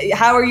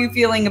how are you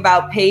feeling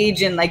about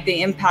Paige and like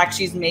the impact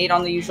she's made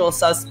on the Usual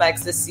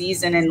Suspects this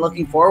season and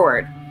looking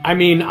forward? I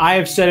mean, I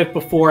have said it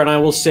before and I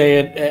will say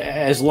it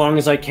as long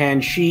as I can.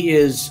 She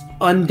is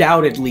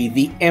undoubtedly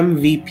the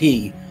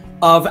MVP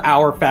of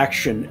our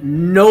faction.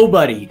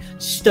 Nobody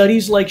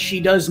studies like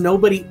she does.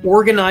 Nobody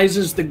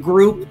organizes the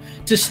group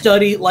to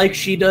study like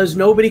she does.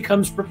 Nobody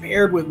comes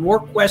prepared with more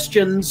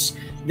questions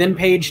than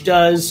Paige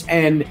does.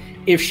 And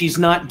if she's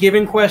not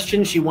giving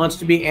questions, she wants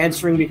to be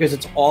answering because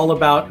it's all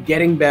about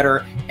getting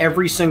better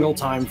every single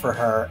time for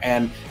her.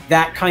 And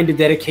that kind of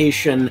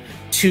dedication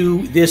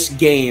to this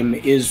game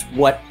is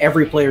what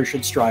every player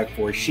should strive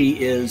for.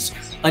 She is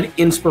an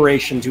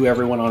inspiration to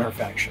everyone on her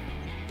faction.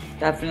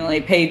 Definitely.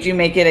 Paige, you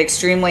make it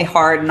extremely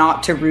hard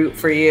not to root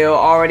for you.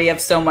 Already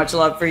have so much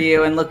love for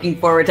you and looking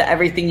forward to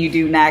everything you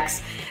do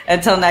next.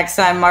 Until next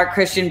time, Mark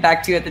Christian,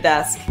 back to you at the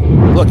desk.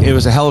 Look, it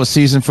was a hell of a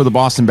season for the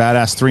Boston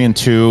Badass,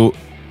 3-2.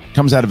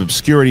 Comes out of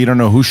obscurity. You don't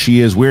know who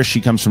she is, where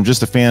she comes from,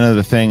 just a fan of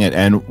the thing,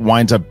 and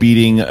winds up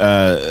beating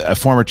a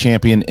former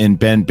champion in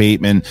Ben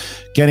Bateman,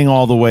 getting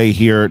all the way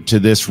here to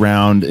this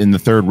round in the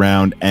third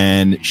round,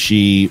 and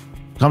she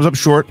comes up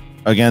short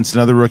against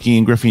another rookie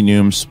in Griffey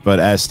Nooms, but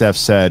as Steph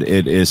said,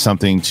 it is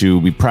something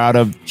to be proud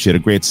of. She had a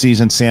great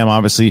season. Sam,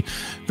 obviously,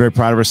 very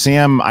proud of her.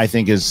 Sam, I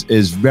think, is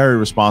very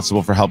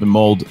responsible for helping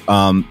mold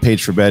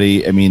Paige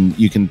Fabretti. I mean,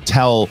 you can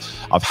tell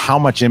of how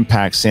much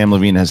impact Sam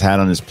Levine has had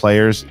on his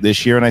players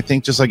this year, and I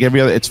think just like every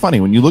other, it's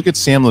funny, when you look at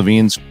Sam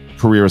Levine's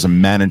career as a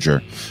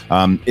manager,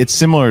 it's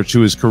similar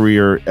to his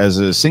career as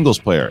a singles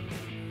player.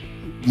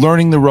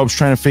 Learning the ropes,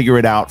 trying to figure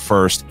it out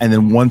first, and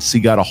then once he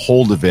got a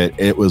hold of it,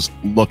 it was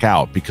look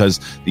out, because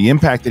the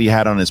impact that he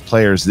had on his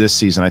players this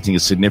season, I think,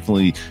 is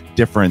significantly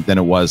different than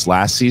it was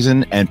last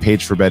season, and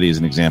Paige Fabretti is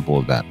an example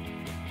of that.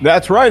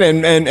 That's right,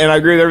 and I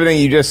agree with everything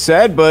you just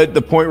said, but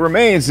the point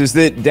remains is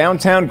that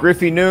downtown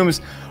Griffey Nooms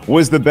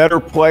was the better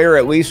player,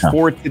 at least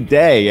for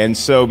today, and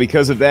so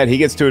because of that, he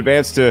gets to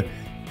advance to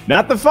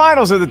not the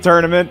finals of the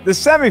tournament, the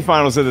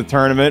semifinals of the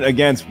tournament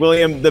against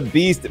William the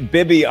Beast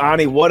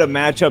Bibbiani. What a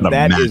matchup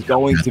that is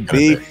going to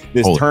be.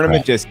 This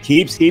tournament just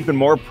keeps keeping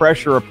more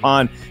pressure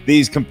upon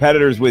these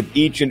competitors with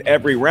each and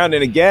every round.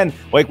 And again,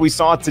 like we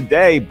saw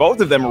today,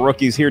 both of them are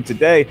rookies here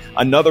today.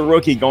 Another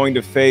rookie going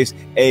to face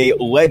a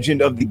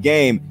legend of the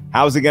game.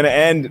 How's it going to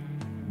end?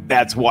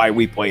 That's why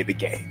we play the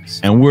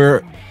games. And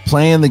we're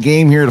playing the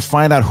game here to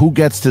find out who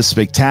gets to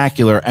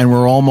spectacular, and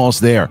we're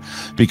almost there,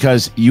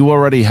 because you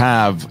already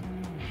have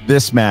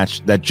this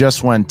match that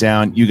just went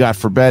down. You got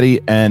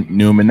Fabretti and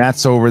Newman.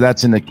 That's over.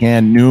 That's in the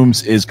can.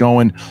 Nooms is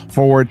going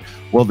forward.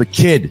 Well, the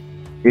kid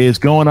is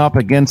going up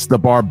against the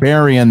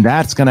Barbarian.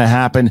 That's going to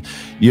happen.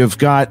 You've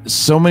got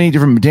so many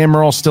different. Dan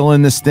Murrell's still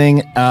in this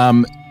thing.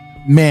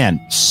 Man,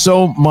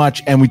 so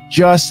much, and we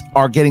just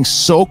are getting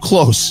so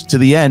close to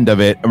the end of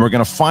it, and we're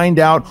going to find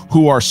out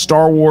who our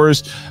Star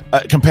Wars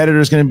competitor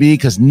is going to be,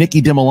 because Nikki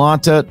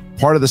DiMolanta,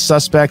 part of the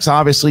suspects,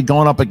 obviously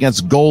going up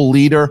against Goal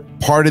Leader,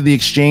 part of the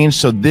exchange,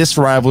 so this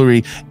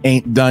rivalry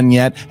ain't done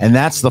yet, and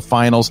that's the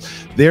finals.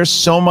 There's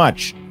so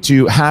much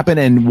to happen,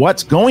 and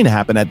what's going to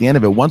happen at the end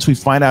of it, once we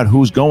find out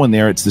who's going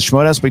there. It's the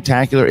Schmoedown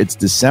Spectacular. It's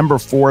December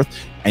 4th,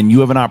 and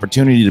you have an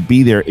opportunity to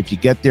be there. If you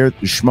get there,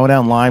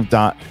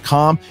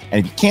 schmoedownlive.com,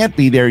 and if you can't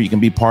be there, you can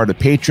be part of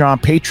the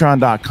Patreon,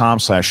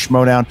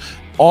 patreon.com/schmoedown,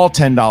 all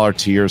 $10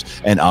 tiers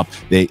and up.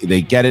 They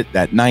get it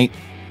that night.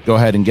 Go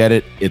ahead and get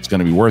it. It's going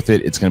to be worth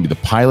it. It's going to be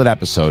the pilot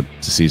episode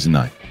to season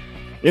 9.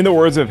 In the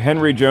words of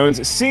Henry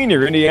Jones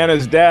Sr.,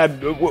 Indiana's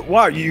dad,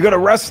 what, you going to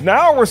rest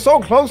now? We're so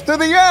close to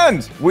the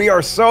end. We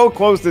are so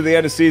close to the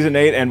end of season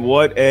 8, and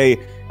what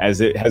a, as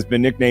it has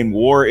been nicknamed,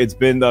 war it's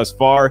been thus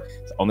far.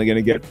 It's only going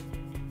to get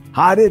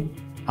hotter.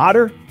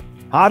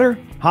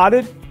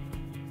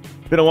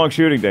 Been a long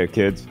shooting day,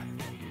 kids.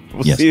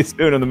 We'll see you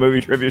soon on the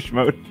Movie Trivia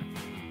Schmoedown.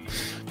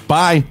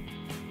 Bye.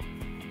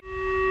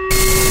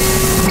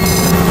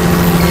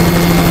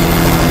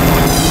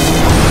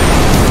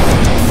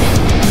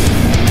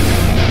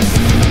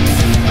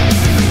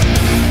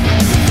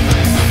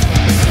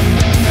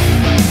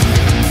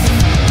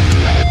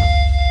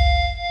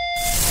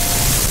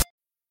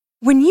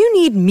 When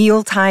you need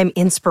mealtime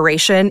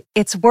inspiration,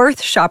 it's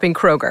worth shopping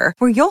Kroger,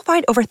 where you'll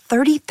find over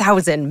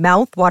 30,000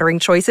 mouth-watering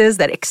choices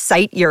that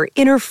excite your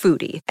inner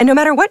foodie. And no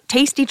matter what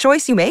tasty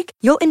choice you make,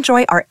 you'll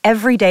enjoy our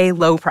everyday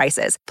low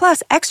prices,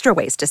 plus extra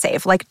ways to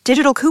save, like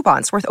digital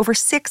coupons worth over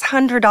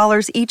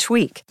 $600 each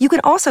week. You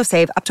can also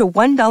save up to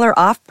 $1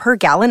 off per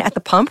gallon at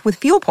the pump with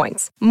fuel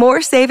points.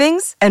 More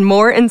savings and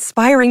more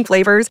inspiring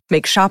flavors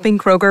make shopping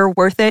Kroger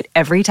worth it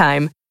every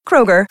time.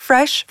 Kroger,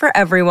 fresh for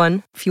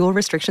everyone. Fuel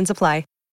restrictions apply.